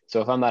city.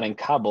 So if I'm not in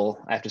Kabul,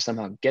 I have to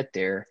somehow get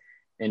there.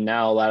 And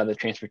now a lot of the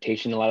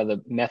transportation, a lot of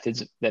the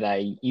methods that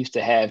I used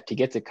to have to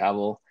get to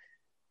Kabul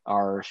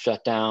are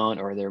shut down,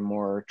 or they're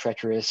more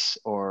treacherous,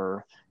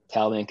 or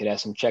Taliban could have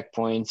some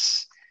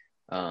checkpoints,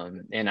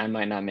 and I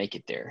might not make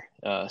it there.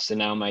 So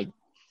now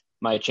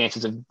my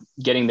chances of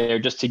getting there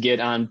just to get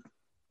on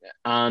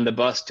the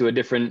bus to a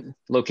different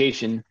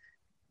location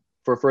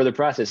for further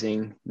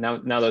processing,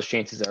 now those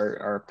chances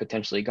are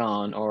potentially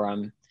gone, or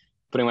I'm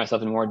putting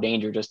myself in more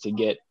danger just to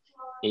get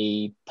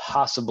a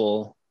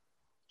possible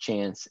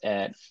chance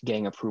at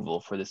getting approval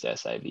for this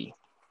SIV.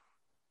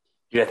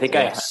 Dude, I think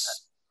I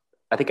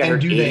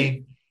heard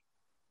 80,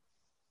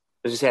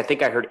 I was gonna say, I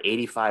think I heard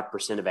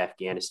 85% of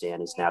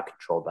Afghanistan is now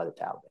controlled by the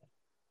Taliban.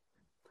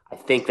 I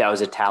think that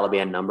was a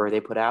Taliban number they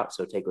put out,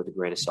 so take it with a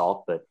grain of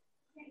salt, but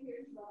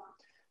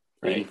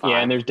right. Yeah,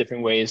 and there's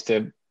different ways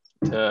to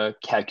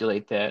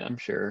calculate that, I'm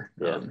sure.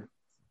 Yeah.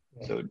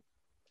 So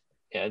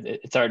yeah,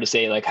 it's hard to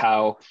say like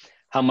how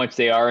much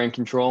they are in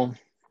control,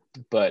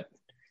 but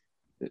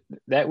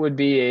that would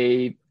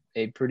be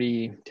a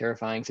pretty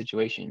terrifying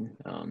situation.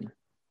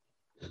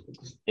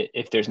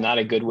 If there's not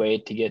a good way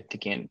to get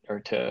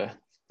to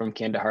from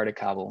Kandahar to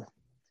Kabul,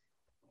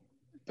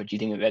 but you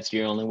think that's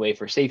your only way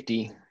for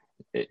safety,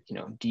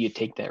 do you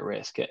take that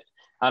risk?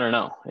 I don't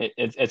know.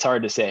 It's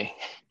hard to say.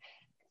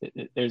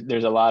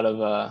 There's a lot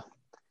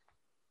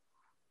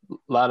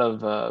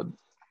of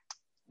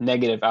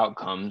negative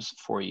outcomes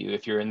for you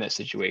if you're in that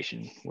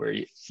situation where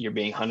you're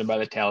being hunted by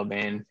the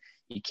Taliban.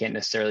 You can't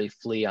necessarily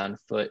flee on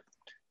foot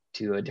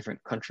to a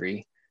different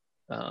country.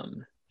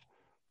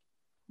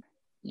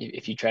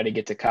 If you try to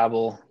get to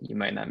Kabul, you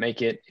might not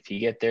make it. If you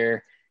get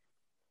there,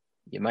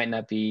 you might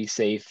not be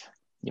safe.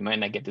 You might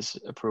not get this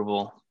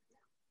approval.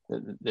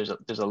 There's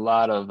a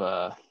lot of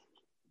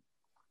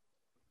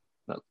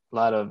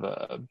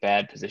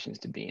bad positions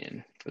to be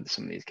in for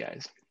some of these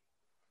guys.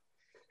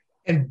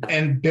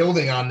 And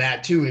building on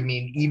that too, I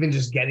mean, even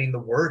just getting the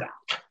word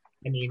out.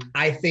 I mean,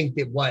 I think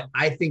that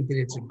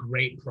it's a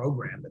great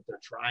program that they're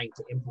trying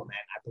to implement.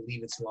 I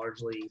believe it's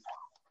largely,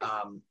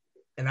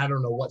 and I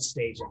don't know what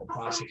stage of the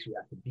process you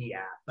have to be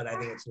at, but I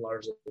think it's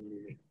largely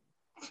moving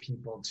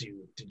people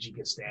to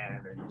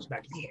Tajikistan or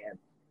Uzbekistan.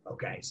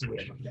 Okay, so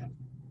we have that.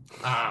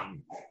 I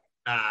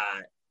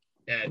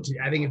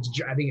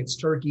think it's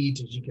Turkey,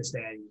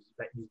 Tajikistan,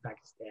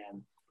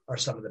 Uzbekistan are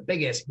some of the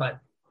biggest. But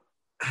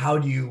how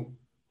do you?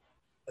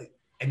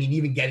 I mean,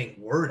 even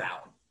getting word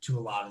out to a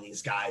lot of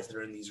these guys that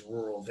are in these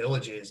rural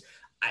villages,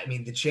 I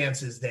mean, the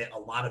chances that a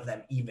lot of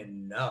them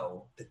even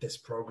know that this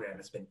program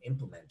has been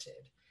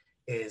implemented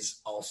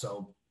is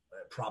also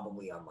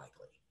probably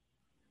unlikely.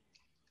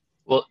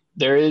 Well,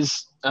 there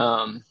is,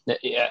 I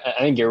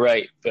think you're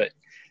right, but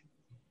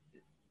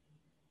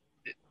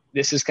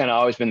this has kind of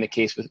always been the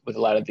case with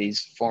a lot of these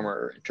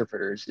former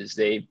interpreters, is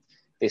they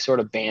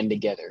sort of band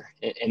together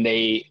and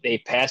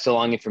they pass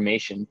along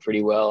information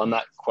pretty well. I'm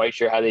not quite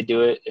sure how they do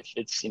it. If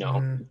it's,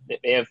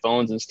 they have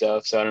phones and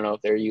stuff. So I don't know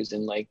if they're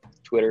using like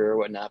Twitter or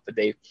whatnot, but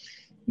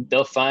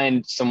they'll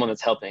find someone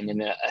that's helping.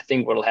 And I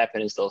think what'll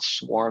happen is they'll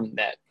swarm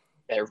that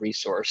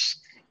resource,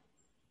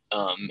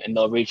 and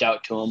they'll reach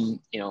out to them.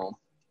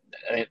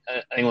 I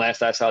think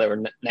last I saw there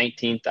were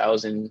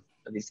 19,000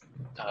 of these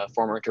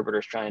former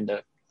interpreters trying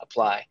to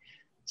apply.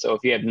 So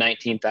if you have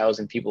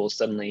 19,000 people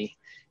suddenly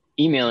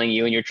emailing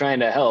you and you're trying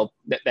to help,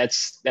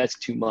 that's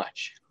too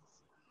much.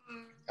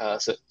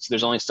 So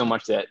there's only so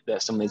much that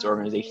some of these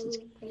organizations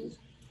can do.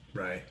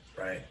 Right.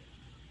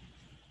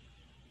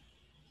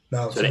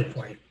 No, that's a good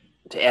point.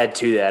 To add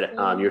to that,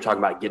 you're talking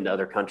about getting to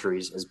other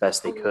countries as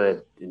best they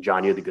could. And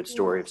John, you had the good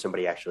story of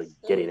somebody actually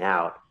getting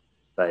out.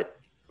 But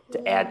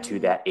to add to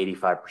that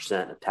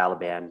 85% of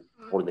Taliban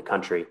holding the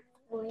country,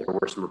 there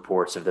were some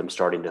reports of them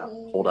starting to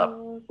hold up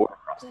border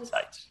crossing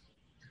sites.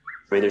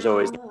 I mean, there's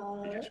always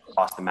just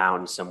across the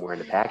mountains somewhere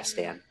into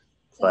Pakistan.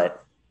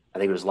 But I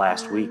think it was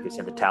last week, they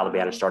said the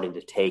Taliban are starting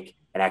to take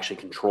and actually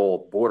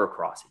control border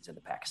crossings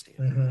into Pakistan.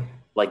 Mm-hmm.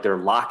 Like they're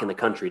locking the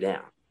country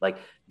down. Like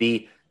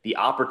the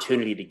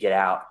opportunity to get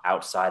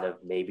outside of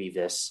maybe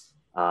this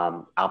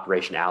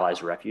Operation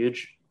Allies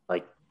Refuge,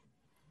 like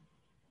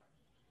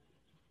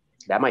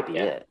that might be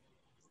it.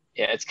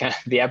 Yeah, it's kind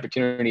of, the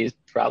opportunity is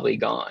probably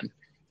gone,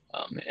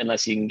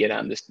 unless you can get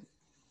on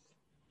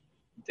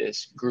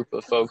this group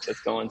of folks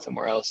that's going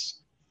somewhere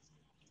else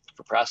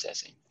for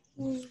processing.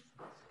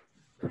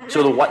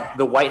 So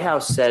the White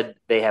House said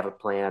they have a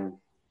plan.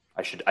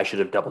 I should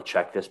have double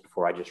checked this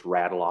before I just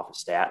rattle off a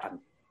stat. I'm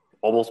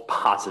almost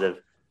positive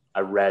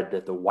I read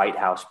that the White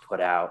House put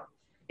out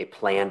a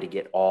plan to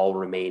get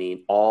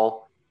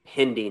all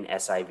pending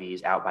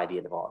SIVs out by the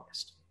end of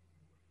August.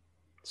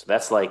 So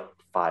that's like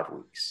 5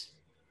 weeks.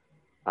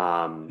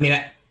 I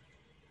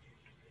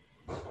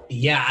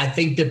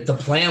think that the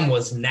plan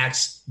was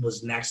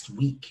next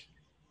week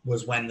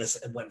was when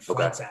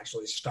flights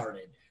actually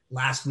started.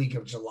 Last week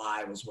of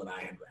July was what I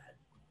had read.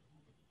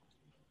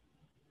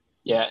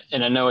 Yeah,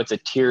 and I know it's a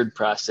tiered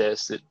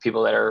process that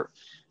people that are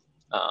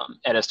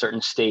at a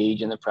certain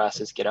stage in the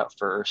process get out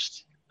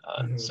first,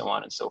 so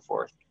on and so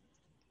forth.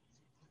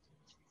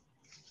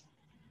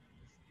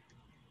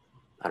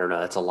 I don't know.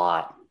 That's a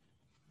lot.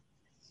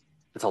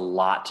 That's a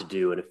lot to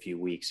do in a few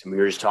weeks. I mean,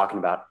 we were just talking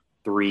about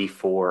 3,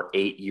 4,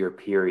 8-year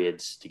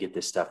periods to get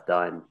this stuff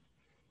done.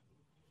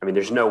 I mean,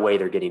 there's no way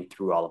they're getting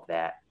through all of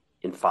that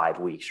in 5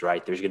 weeks,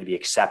 right? There's going to be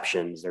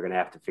exceptions. They're going to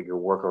have to figure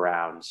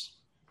workarounds.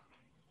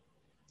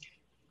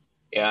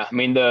 Yeah, I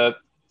mean, the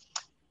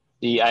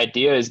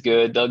idea is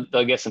good.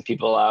 They'll get some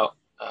people out,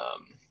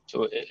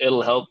 so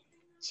it'll help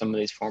some of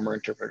these former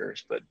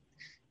interpreters. But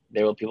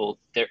there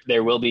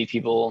will be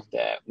people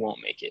that won't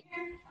make it,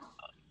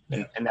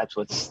 and that's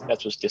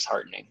what's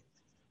disheartening.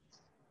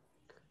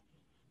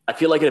 I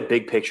feel like in a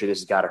big picture, this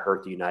has got to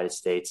hurt the United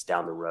States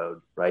down the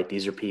road, right?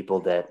 These are people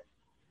that,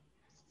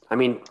 I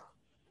mean,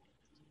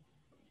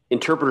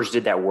 interpreters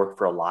did that work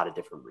for a lot of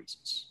different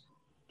reasons.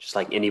 Just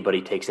like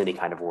anybody takes any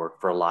kind of work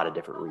for a lot of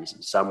different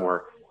reasons. Some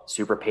were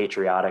super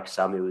patriotic.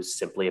 Some it was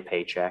simply a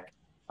paycheck.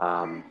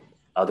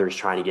 Others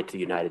trying to get to the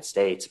United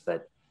States.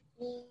 But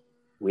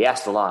we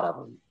asked a lot of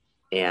them.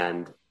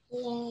 And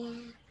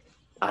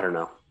I don't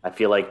know. I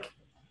feel like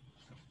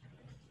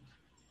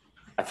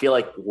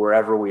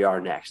wherever we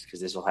are next,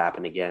 because this will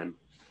happen again,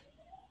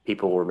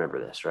 people will remember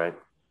this, right?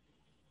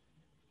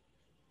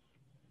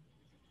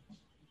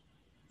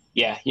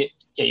 Yeah.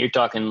 You're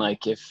talking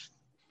like if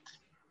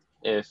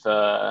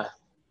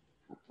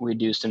we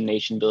do some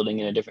nation building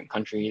in a different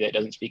country that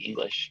doesn't speak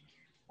English,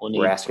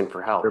 we're asking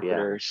for help.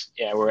 Interpreters.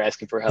 Yeah, we're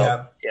asking for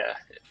help. Yeah,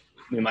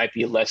 we might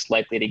be less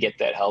likely to get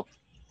that help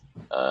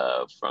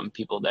from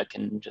people that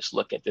can just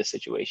look at this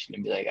situation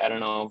and be like, I don't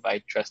know if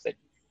I trust that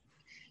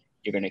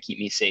you're going to keep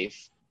me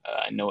safe.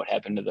 I know what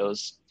happened to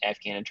those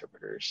Afghan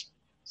interpreters.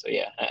 So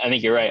yeah, I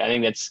think you're right. I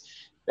think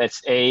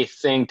that's a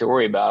thing to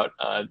worry about.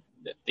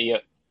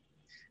 The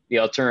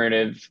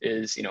alternative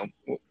is,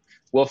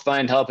 we'll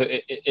find help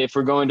if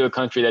we're going to a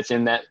country that's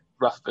in that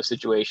rough of a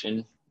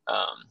situation.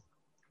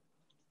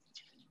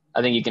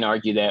 I think you can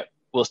argue that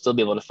we'll still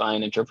be able to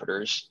find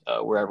interpreters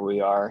wherever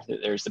we are.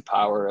 There's the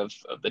power of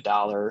the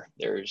dollar.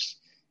 There's,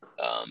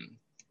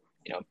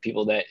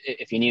 people that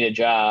if you need a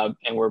job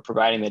and we're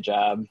providing the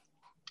job,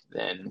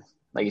 then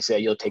like you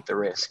said, you'll take the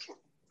risk.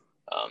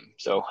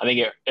 So I think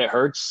it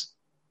hurts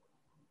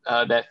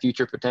that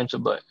future potential,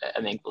 but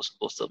I think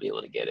we'll still be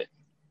able to get it.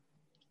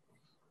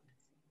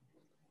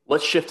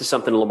 Let's shift to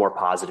something a little more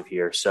positive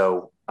here.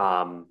 So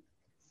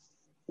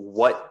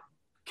what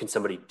can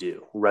somebody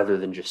do rather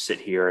than just sit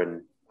here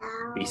and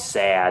be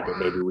sad that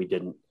maybe we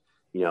didn't,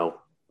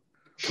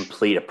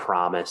 complete a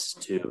promise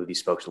to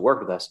these folks to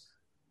work with us?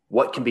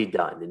 What can be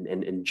done?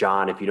 And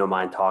John, if you don't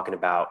mind talking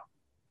about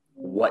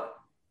what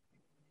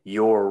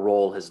your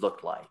role has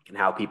looked like and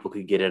how people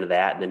could get into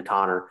that. And then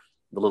Connor,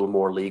 the little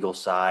more legal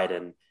side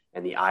and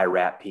the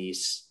IRAP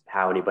piece,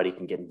 how anybody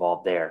can get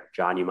involved there.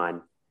 John, you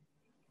mind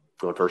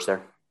going first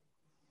there?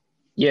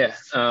 Yeah.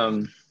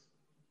 So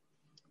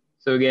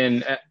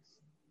again,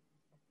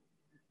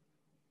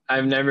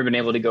 I've never been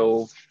able to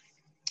go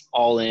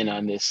all in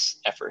on this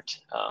effort,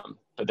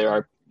 but there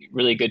are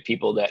really good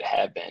people that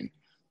have been.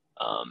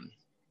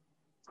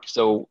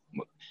 So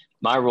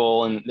my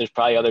role, and there's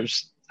probably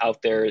others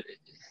out there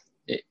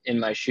in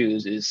my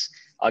shoes, is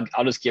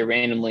I'll just get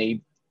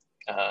randomly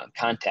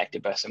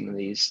contacted by some of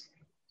these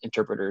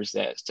interpreters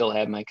that still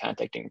have my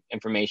contact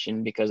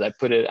information because I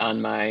put it on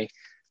my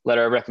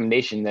letter of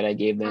recommendation that I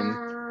gave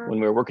them when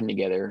we were working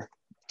together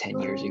 10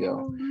 years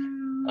ago.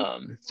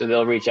 So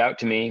they'll reach out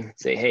to me,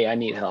 say, hey, I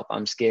need help.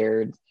 I'm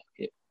scared.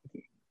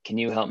 Can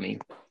you help me?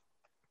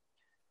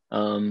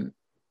 And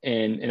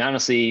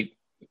honestly,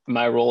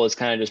 my role has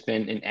kind of just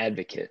been an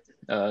advocate.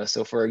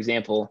 So for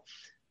example,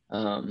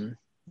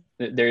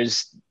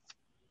 there's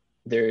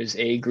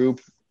a group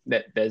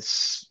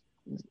that's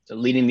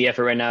leading the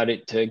effort right now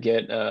to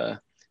get to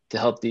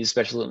help these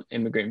special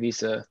immigrant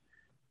visa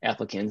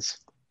applicants,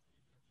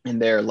 and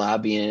they're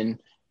lobbying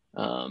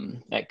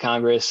at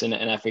Congress, and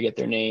I forget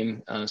their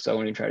name, so I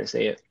won't even try to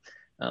say it.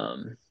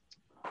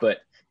 But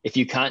if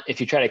you try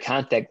to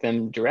contact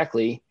them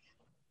directly,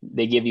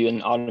 they give you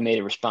an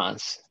automated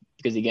response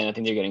because, again, I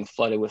think they're getting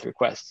flooded with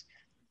requests.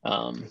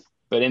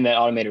 But in that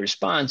automated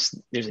response,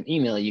 there's an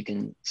email you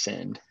can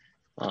send.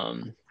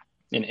 And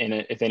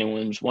if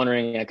anyone's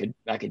wondering,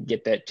 I could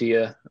get that to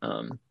you.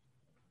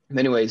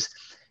 Anyways,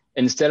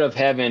 instead of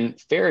having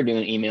FARA do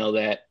an email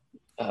that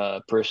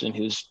person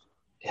who's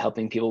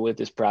helping people with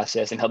this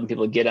process and helping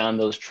people get on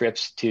those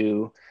trips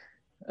to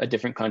a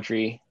different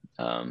country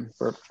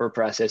for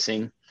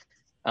processing.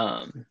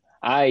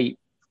 I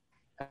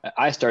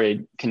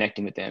started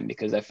connecting with them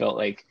because I felt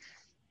like,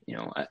 you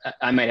know,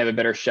 I might have a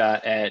better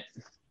shot at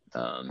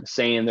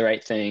saying the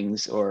right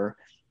things, or,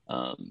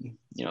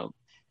 you know,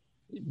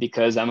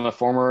 because I'm a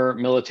former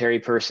military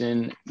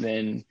person,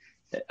 then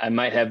I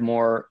might have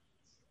more,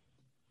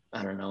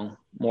 I don't know,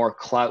 more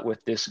clout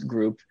with this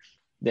group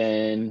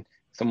than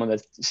someone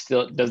that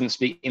still doesn't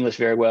speak English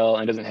very well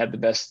and doesn't have the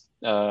best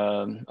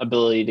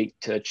ability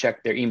to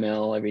check their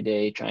email every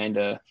day, trying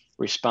to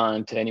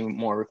respond to any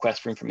more requests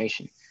for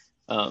information.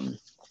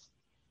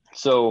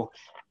 So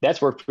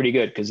that's worked pretty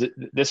good, because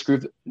this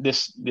group,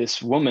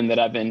 this woman that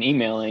I've been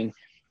emailing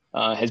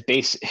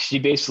she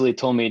basically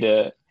told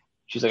me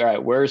she's like, all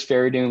right, where's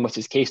Faridun? What's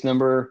his case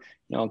number?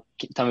 You know,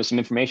 tell me some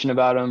information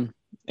about him.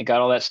 I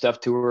got all that stuff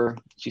to her.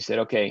 She said,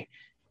 okay,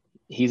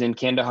 he's in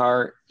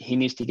Kandahar. He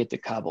needs to get to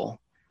Kabul.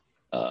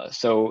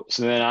 So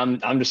then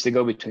I'm just the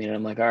go-between. And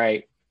I'm like, all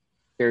right,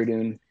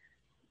 Faridun,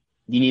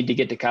 you need to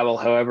get to Kabul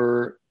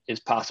however is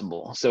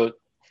possible. So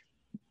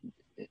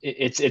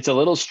it's a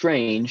little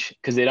strange,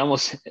 because it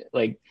almost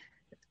like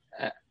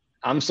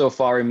I'm so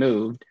far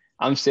removed.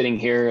 I'm sitting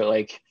here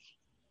like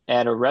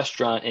at a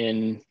restaurant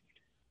in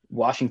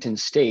Washington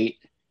State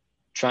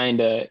trying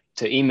to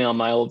email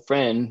my old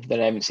friend that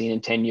I haven't seen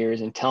in 10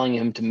 years and telling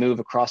him to move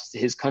across to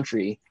his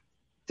country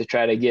to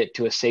try to get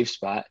to a safe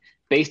spot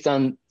based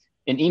on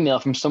an email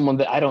from someone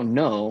that I don't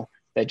know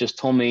that just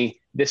told me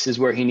this is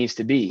where he needs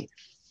to be.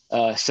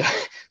 So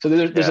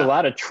there's a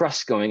lot of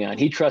trust going on.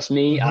 He trusts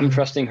me. Mm-hmm. I'm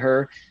trusting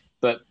her,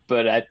 but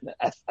I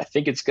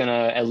think it's going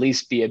to at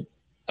least be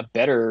a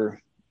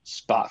better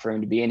spot for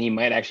him to be in. He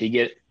might actually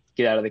get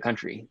out of the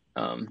country.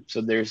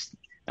 So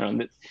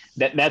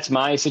that's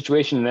my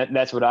situation.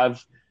 That's what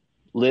I've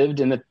lived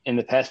in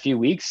the past few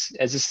weeks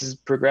as this has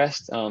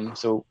progressed.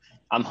 So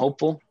I'm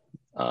hopeful,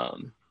 but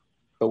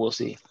we'll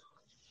see.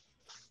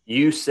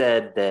 You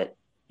said that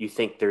you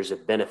think there's a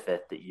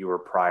benefit that you were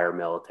prior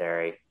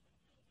military.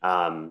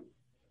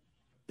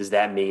 Does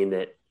that mean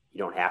that you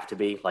don't have to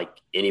be? Like,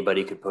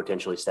 anybody could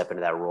potentially step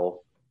into that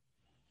role?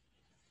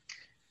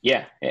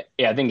 Yeah,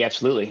 I think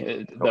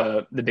absolutely.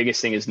 The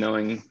biggest thing is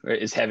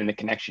having the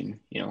connection.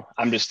 You know,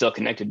 I'm just still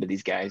connected to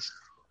these guys.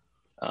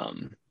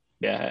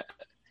 Yeah,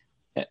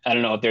 I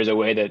don't know if there's a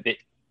way that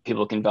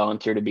people can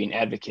volunteer to be an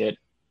advocate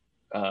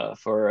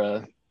for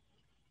a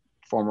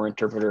former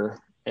interpreter.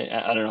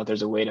 I don't know if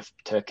there's a way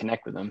to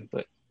connect with them,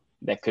 but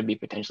that could be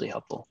potentially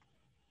helpful.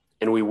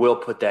 And we will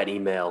put that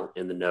email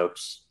in the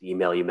notes, the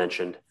email you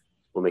mentioned.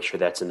 We'll make sure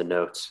that's in the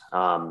notes.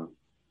 Connor,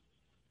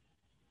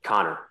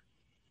 a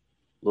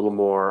little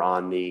more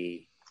on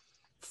the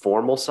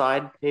formal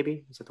side,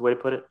 maybe? Is that the way to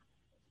put it?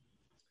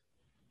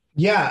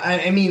 Yeah,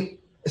 I mean,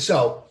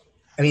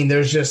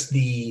 there's just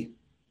the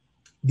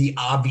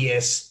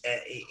obvious,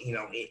 you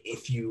know,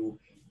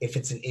 if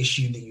it's an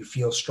issue that you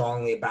feel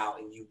strongly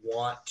about and you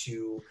want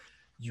to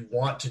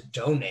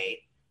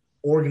donate,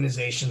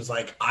 organizations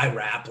like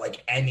IRAP,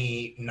 like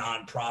any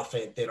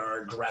nonprofit that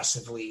are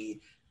aggressively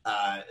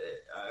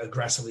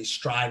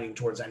striving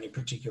towards any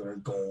particular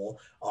goal,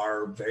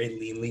 are very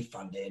leanly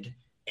funded,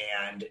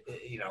 and,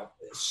 you know,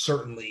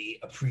 certainly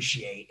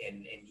appreciate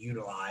and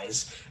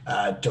utilize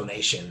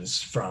donations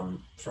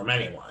from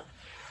anyone.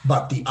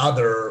 But the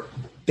other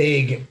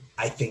big,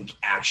 I think,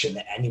 action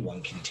that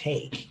anyone can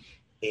take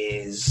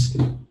is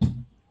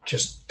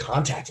just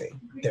contacting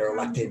their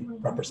elected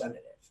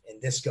representative.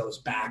 And this goes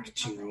back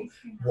to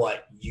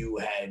what when you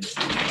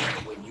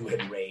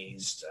had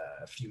raised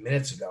a few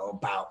minutes ago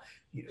about,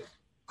 you know,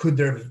 could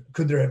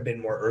there have been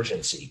more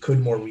urgency? Could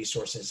more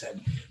resources have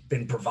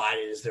been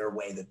provided? Is there a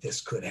way that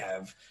this could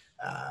have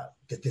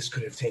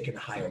taken a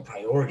higher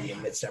priority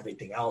amidst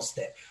everything else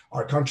that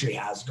our country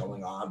has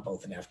going on,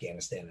 both in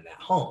Afghanistan and at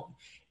home?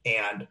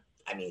 And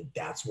I mean,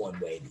 that's one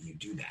way that you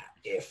do that.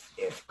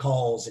 If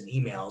calls and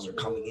emails are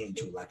coming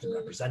into elected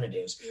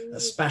representatives,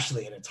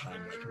 especially in a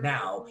time like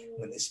now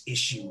when this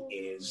issue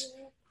is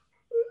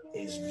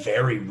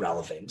very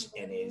relevant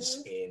and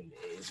is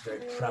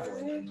very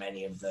prevalent in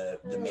many of the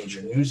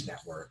major news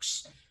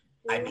networks.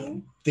 I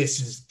mean,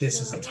 this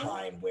is a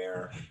time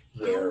where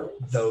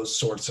those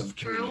sorts of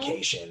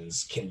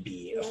communications can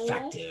be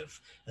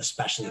effective,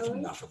 especially if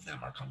enough of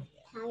them are coming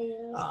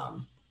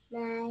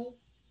in.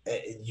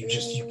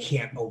 You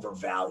can't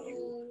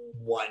overvalue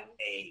what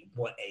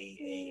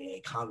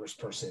a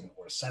congressperson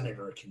or a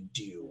senator can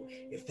do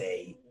if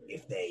they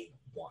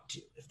want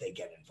to, if they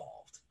get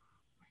involved.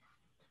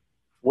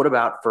 What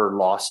about for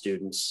law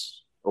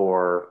students,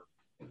 or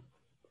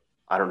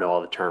I don't know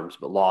all the terms,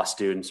 but law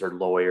students or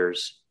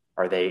lawyers?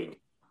 Are they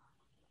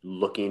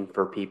looking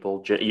for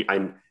people?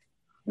 I'm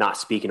not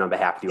speaking on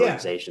behalf of the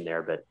organization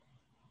there, but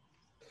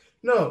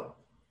I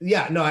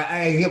get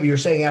what you're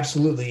saying.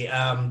 Absolutely.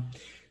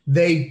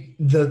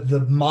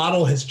 The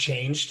model has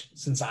changed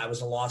since I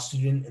was a law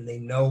student, and they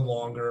no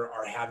longer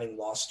are having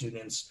law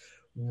students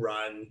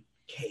run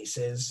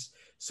cases.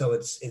 So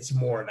it's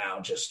more now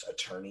just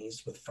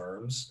attorneys with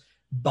firms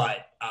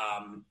But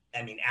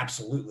I mean,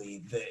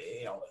 absolutely,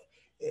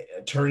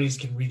 attorneys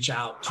can reach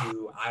out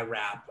to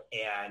IRAP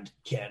and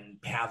can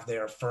have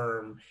their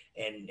firm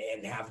and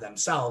have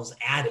themselves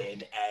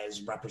added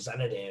as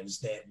representatives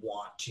that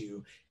want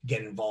to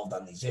get involved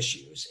on these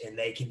issues. And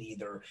they can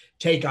either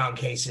take on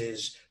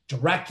cases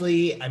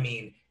directly. I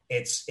mean,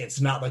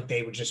 it's not like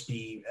they would just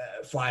be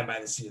flying by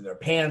the seat of their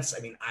pants.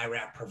 I mean,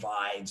 IRAP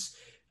provides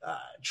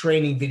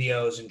training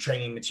videos and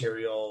training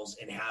materials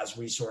and has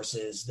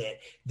resources that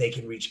they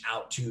can reach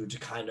out to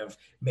kind of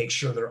make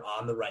sure they're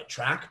on the right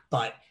track.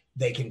 But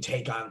they can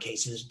take on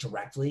cases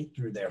directly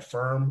through their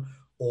firm,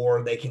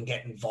 or they can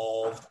get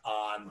involved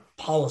on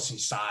policy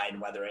side,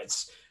 whether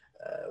it's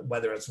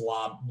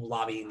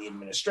lobbying the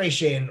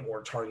administration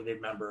or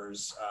targeted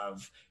members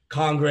of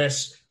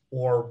Congress,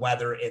 or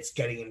whether it's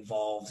getting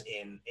involved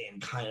in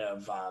kind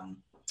of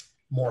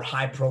more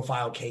high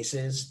profile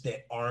cases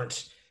that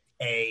aren't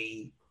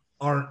an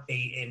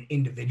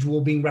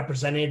individual being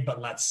represented, but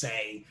let's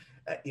say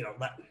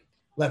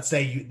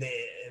the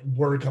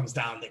word comes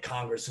down that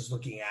Congress is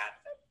looking at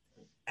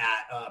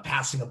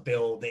passing a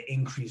bill that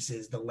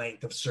increases the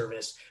length of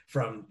service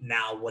from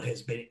now what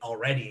has been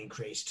already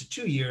increased to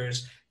 2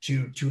 years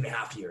to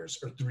 2.5 years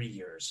or 3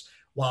 years,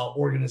 while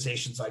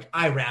organizations like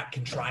IRAP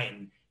can try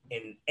and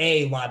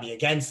A, lobby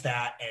against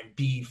that, and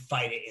B,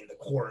 fight it in the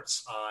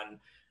courts on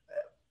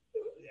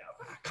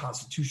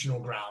constitutional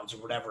grounds or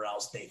whatever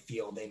else they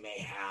feel they may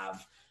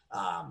have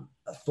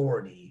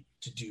authority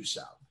to do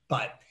so.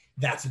 But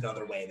that's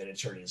another way that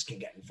attorneys can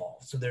get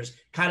involved. So there's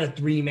kind of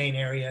three main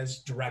areas: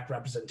 direct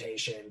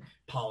representation,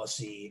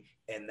 policy,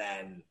 and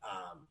then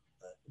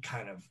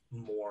kind of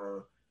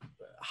more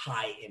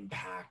high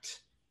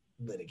impact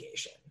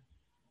litigation.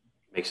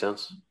 Makes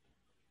sense.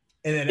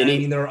 And then, I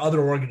mean, there are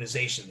other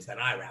organizations than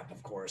IRAP,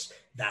 of course.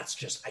 That's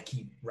just, I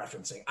keep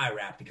referencing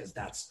IRAP because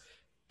that's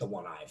the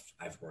one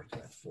I've worked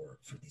with for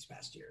these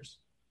past years.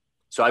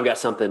 So I've got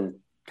something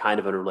kind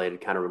of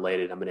unrelated, kind of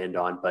related I'm going to end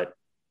on, but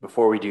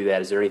before we do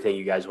that, is there anything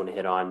you guys want to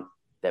hit on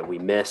that we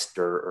missed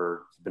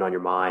or been on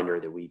your mind, or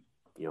that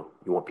you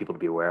want people to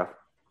be aware of?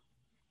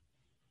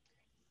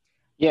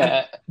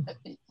 Yeah.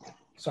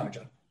 Sorry,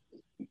 John.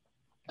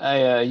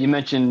 You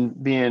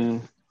mentioned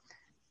being,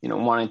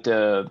 wanting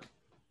to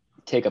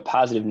take a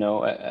positive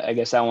note. I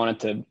guess I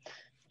wanted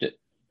to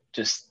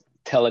just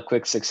tell a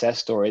quick success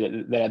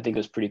story that I think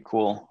was pretty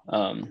cool.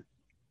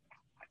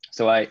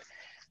 So I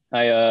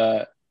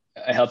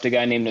helped a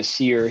guy named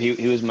Nasir.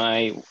 He was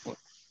my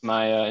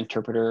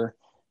interpreter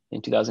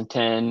in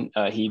 2010.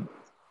 He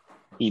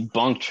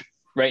bunked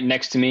right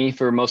next to me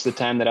for most of the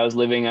time that I was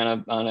living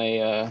on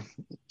a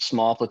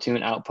small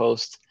platoon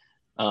outpost.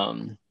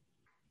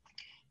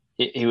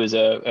 He was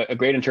a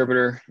great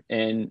interpreter,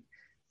 and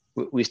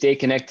we stayed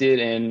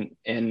connected,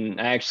 and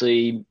I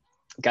actually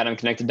got him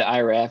connected to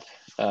IRAP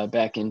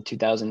back in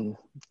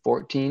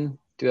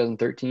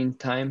 2013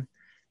 time.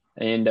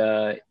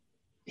 And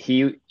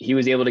he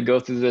was able to go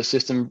through the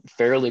system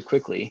fairly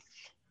quickly.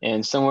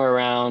 And somewhere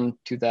around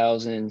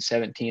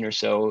 2017 or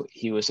so,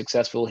 he was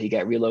successful. He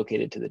got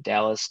relocated to the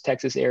Dallas,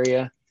 Texas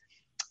area.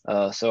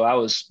 So I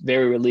was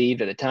very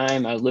relieved at the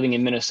time. I was living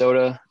in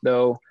Minnesota,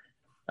 though,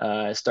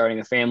 starting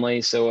a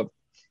family. So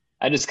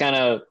I just kind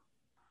of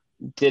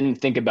didn't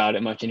think about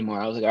it much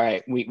anymore. I was like, all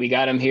right, we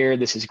got him here.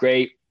 This is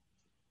great.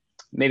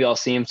 Maybe I'll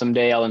see him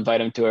someday. I'll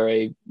invite him to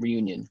our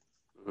reunion,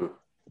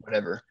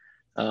 whatever.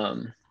 A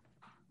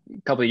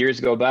couple of years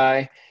go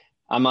by.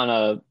 I'm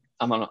on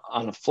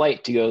a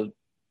flight to go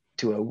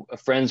to a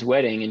friend's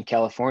wedding in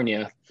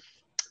California.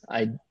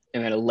 I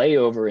am at a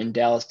layover in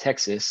Dallas,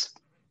 Texas.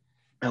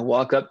 I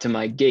walk up to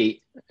my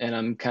gate,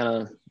 and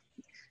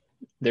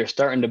they're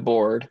starting to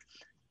board.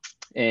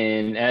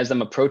 And as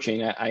I'm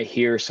approaching, I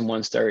hear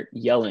someone start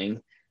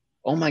yelling,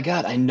 "Oh my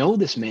God, I know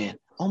this man.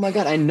 Oh my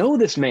God, I know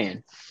this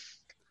man."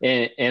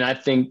 And I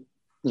think,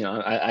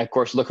 I of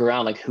course look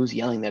around like, who's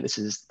yelling that? This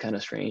is kind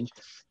of strange.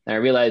 And I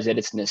realize that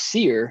it's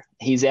Nasir.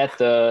 He's at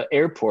the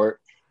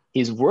airport.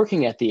 He's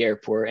working at the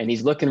airport, and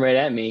he's looking right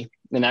at me.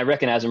 And I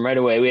recognize him right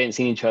away. We hadn't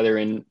seen each other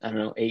in,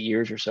 8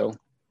 years or so.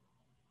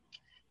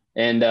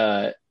 And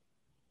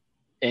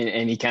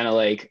he kind of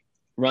like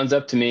runs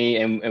up to me,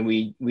 and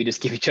we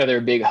just give each other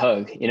a big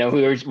hug. We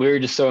were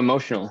just so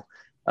emotional.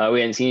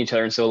 We hadn't seen each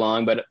other in so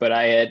long, but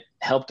I had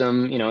helped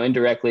him,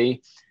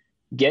 indirectly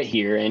get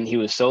here, and he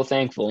was so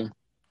thankful.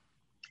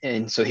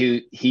 And so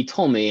he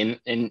told me,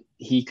 and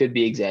he could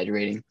be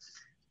exaggerating,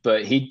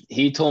 but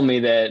he told me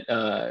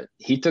that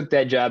he took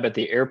that job at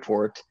the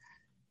airport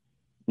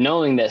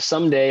knowing that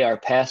someday our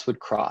paths would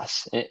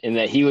cross, and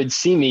that he would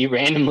see me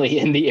randomly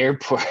in the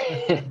airport.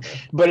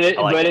 but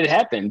it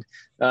happened.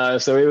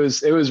 So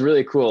it was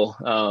really cool.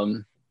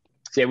 So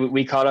yeah,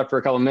 we caught up for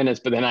a couple of minutes,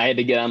 but then I had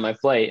to get on my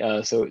flight.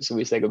 So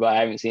we said goodbye.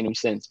 I haven't seen him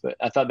since, but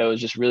I thought that was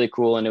just really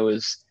cool. And it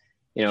was,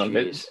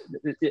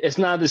 it's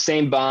not the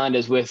same bond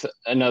as with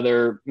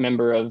another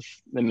member of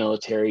the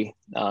military,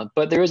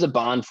 but there is a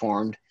bond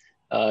formed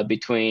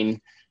between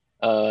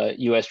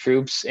U.S.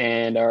 troops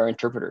and our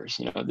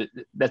interpreters.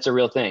 That's a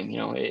real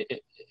thing.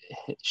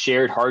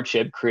 Shared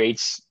hardship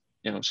creates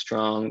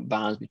strong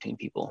bonds between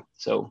people.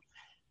 So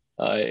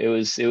it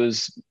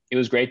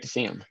was great to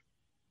see him.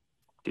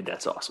 Dude,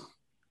 that's awesome.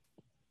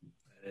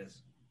 It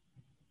is.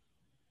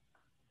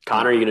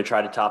 Connor, are you going to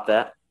try to top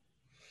that?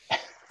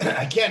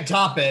 I can't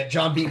top it.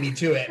 John beat me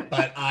to it,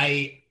 but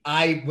I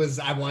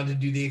wanted to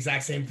do the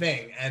exact same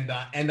thing and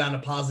end on a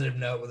positive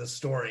note with a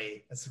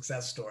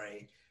success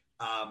story.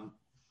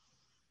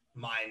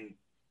 Mine,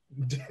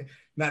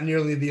 not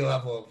nearly the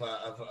level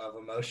of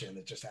emotion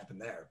that just happened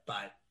there,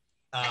 but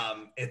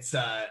it's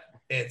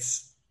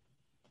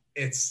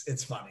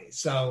funny.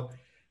 So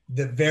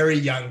the very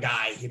young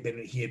guy, he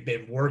had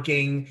been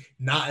working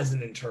not as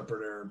an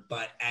interpreter,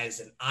 but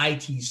as an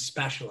IT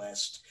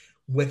specialist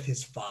with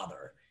his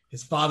father.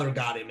 His father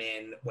got him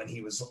in when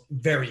he was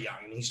very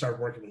young, and he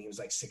started working when he was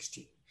like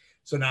 16.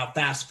 So now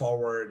fast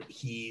forward,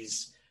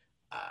 he's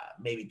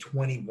maybe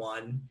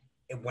 21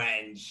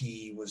 when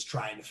he was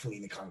trying to flee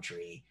the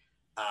country.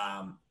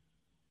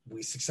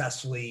 We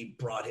successfully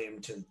brought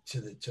him to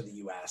the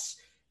U.S.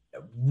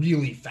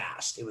 really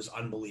fast. It was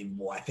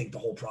unbelievable. I think the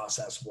whole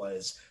process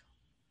was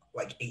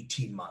like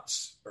 18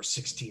 months or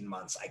 16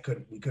 months.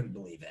 We couldn't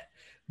believe it,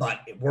 but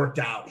it worked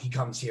out. He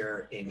comes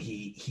here and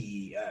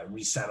he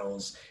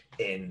resettles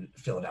in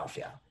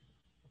Philadelphia.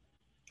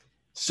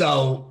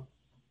 So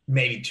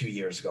maybe 2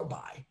 years go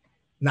by.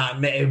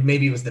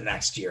 Maybe it was the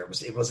next year.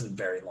 It wasn't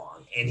very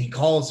long. And he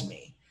calls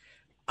me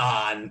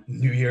on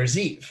New Year's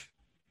Eve.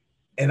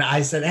 And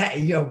I said,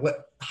 hey,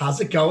 how's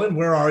it going?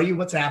 Where are you?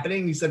 What's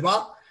happening? He said,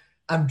 well,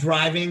 I'm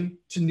driving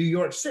to New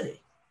York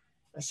City.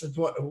 I said,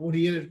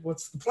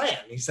 what's the plan?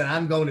 He said,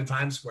 I'm going to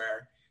Times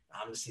Square.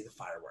 I'm going to see the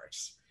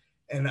fireworks.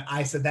 And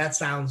I said, that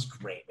sounds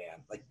great, man.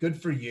 Like,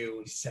 good for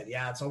you. He said,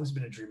 yeah, it's always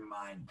been a dream of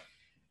mine.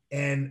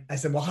 And I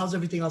said, well, how's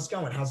everything else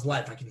going? How's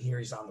life? I can hear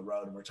he's on the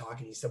road and we're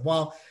talking. He said,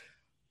 well,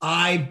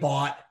 I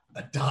bought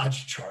a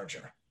Dodge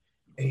Charger.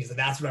 And he said,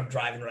 that's what I'm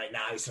driving right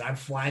now. He said, I'm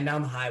flying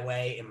down the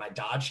highway in my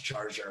Dodge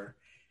Charger.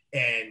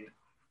 And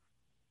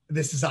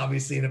this is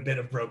obviously in a bit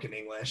of broken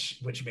English,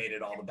 which made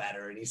it all the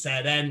better. And he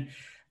said,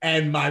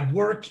 and my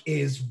work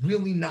is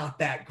really not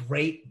that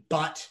great,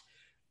 but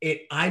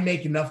I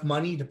make enough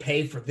money to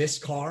pay for this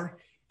car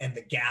and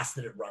the gas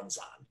that it runs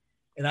on.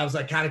 And I was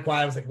like kind of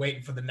quiet. I was like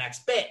waiting for the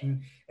next bit.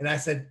 And I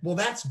said, well,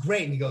 that's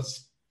great. And he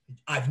goes,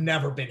 I've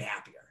never been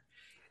happier.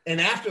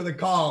 And after the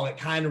call, it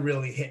kind of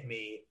really hit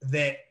me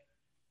that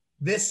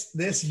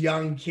this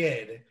young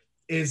kid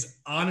is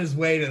on his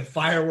way to the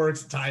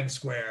fireworks at Times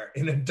Square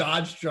in a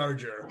Dodge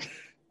Charger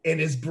and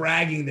is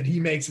bragging that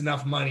he makes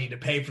enough money to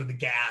pay for the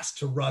gas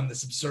to run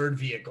this absurd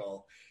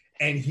vehicle.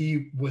 And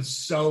he was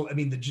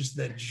just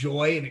the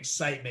joy and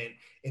excitement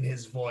in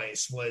his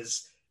voice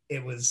was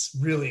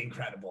really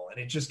incredible. And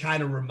it just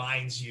kind of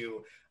reminds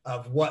you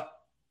of what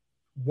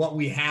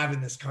we have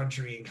in this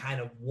country and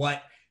kind of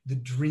what the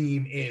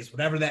dream is,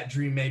 whatever that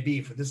dream may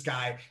be. For this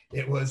guy,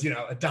 it was,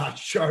 a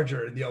Dodge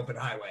Charger in the open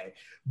highway.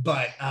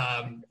 But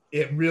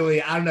it really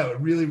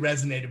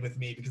resonated with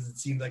me because it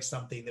seemed like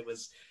something that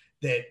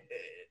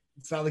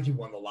it's not like he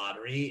won the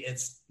lottery.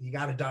 He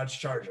got a Dodge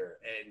Charger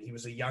and he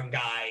was a young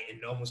guy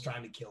and no one was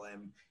trying to kill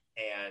him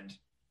and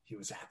he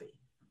was happy.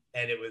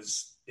 And it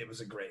was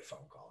a great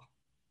phone call.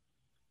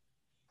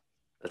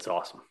 That's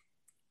awesome.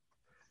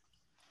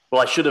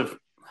 Well, I should have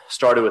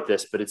started with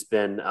this, but it's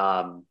been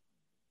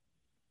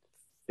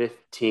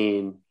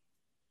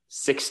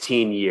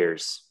 16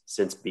 years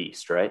since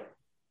Beast, right?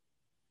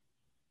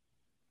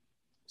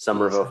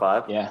 Summer of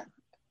 05? Yeah.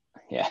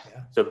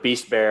 So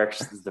Beast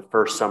Barracks is the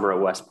first summer at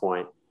West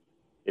Point.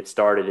 It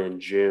started in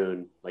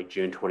June, like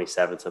June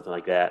 27th, something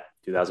like that,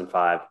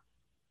 2005.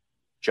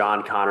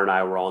 John, Connor, and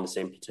I were all in the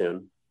same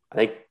platoon. I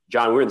think,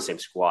 John, we were in the same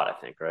squad, I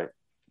think, right?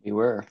 We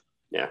were.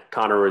 Yeah,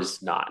 Connor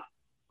was not.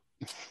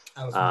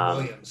 I was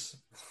with Williams.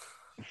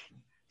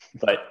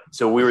 But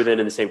so we were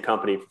then in the same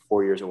company for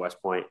 4 years at West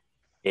Point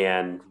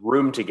and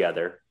roomed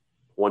together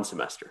one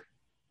semester,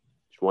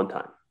 just one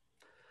time.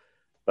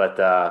 But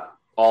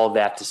all of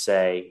that to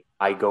say,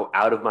 I go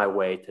out of my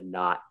way to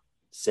not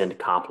send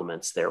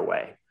compliments their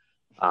way.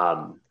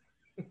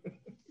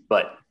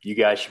 But you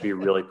guys should be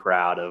really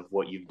proud of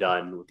what you've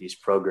done with these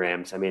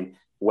programs. I mean,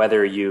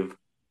 whether you've,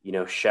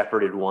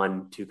 shepherded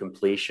one to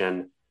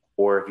completion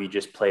or if you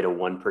just played a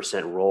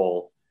 1%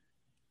 role,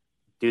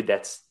 dude,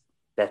 that's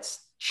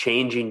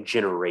changing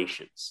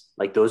generations.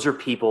 Like those are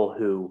people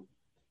who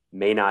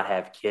may not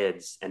have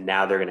kids and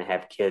now they're going to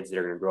have kids that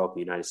are going to grow up in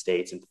the United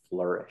States and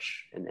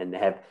flourish and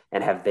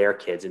have their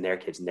kids and their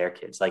kids and their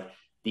kids. Like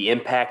the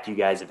impact you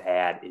guys have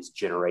had is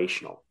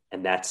generational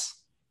and that's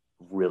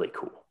really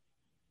cool.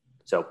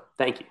 So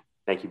thank you.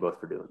 Thank you both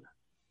for doing that.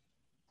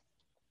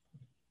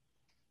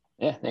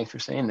 Yeah. Thanks for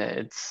saying that.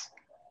 It's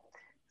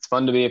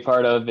fun to be a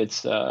part of.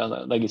 It's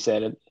like you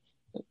said,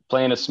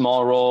 playing a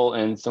small role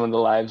in some of the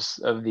lives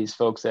of these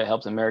folks that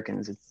helps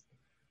Americans.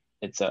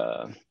 It's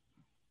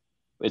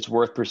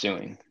worth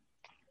pursuing.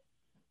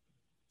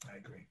 I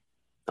agree.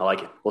 I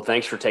like it. Well,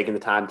 thanks for taking the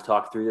time to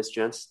talk through this,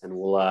 gents, and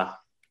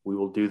we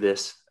will do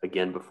this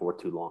again before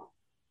too long.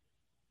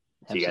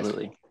 See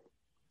Absolutely. you guys.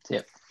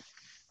 Yep.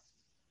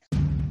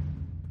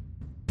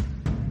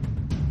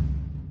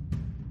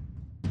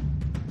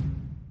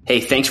 Hey,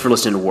 thanks for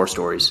listening to War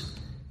Stories.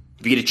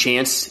 If you get a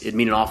chance, it'd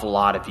mean an awful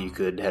lot if you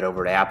could head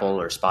over to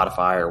Apple or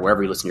Spotify or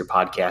wherever you listen to your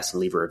podcast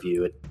and leave a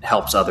review. It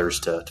helps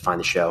others to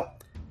find the show.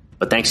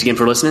 But thanks again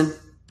for listening.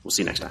 We'll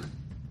see you next time.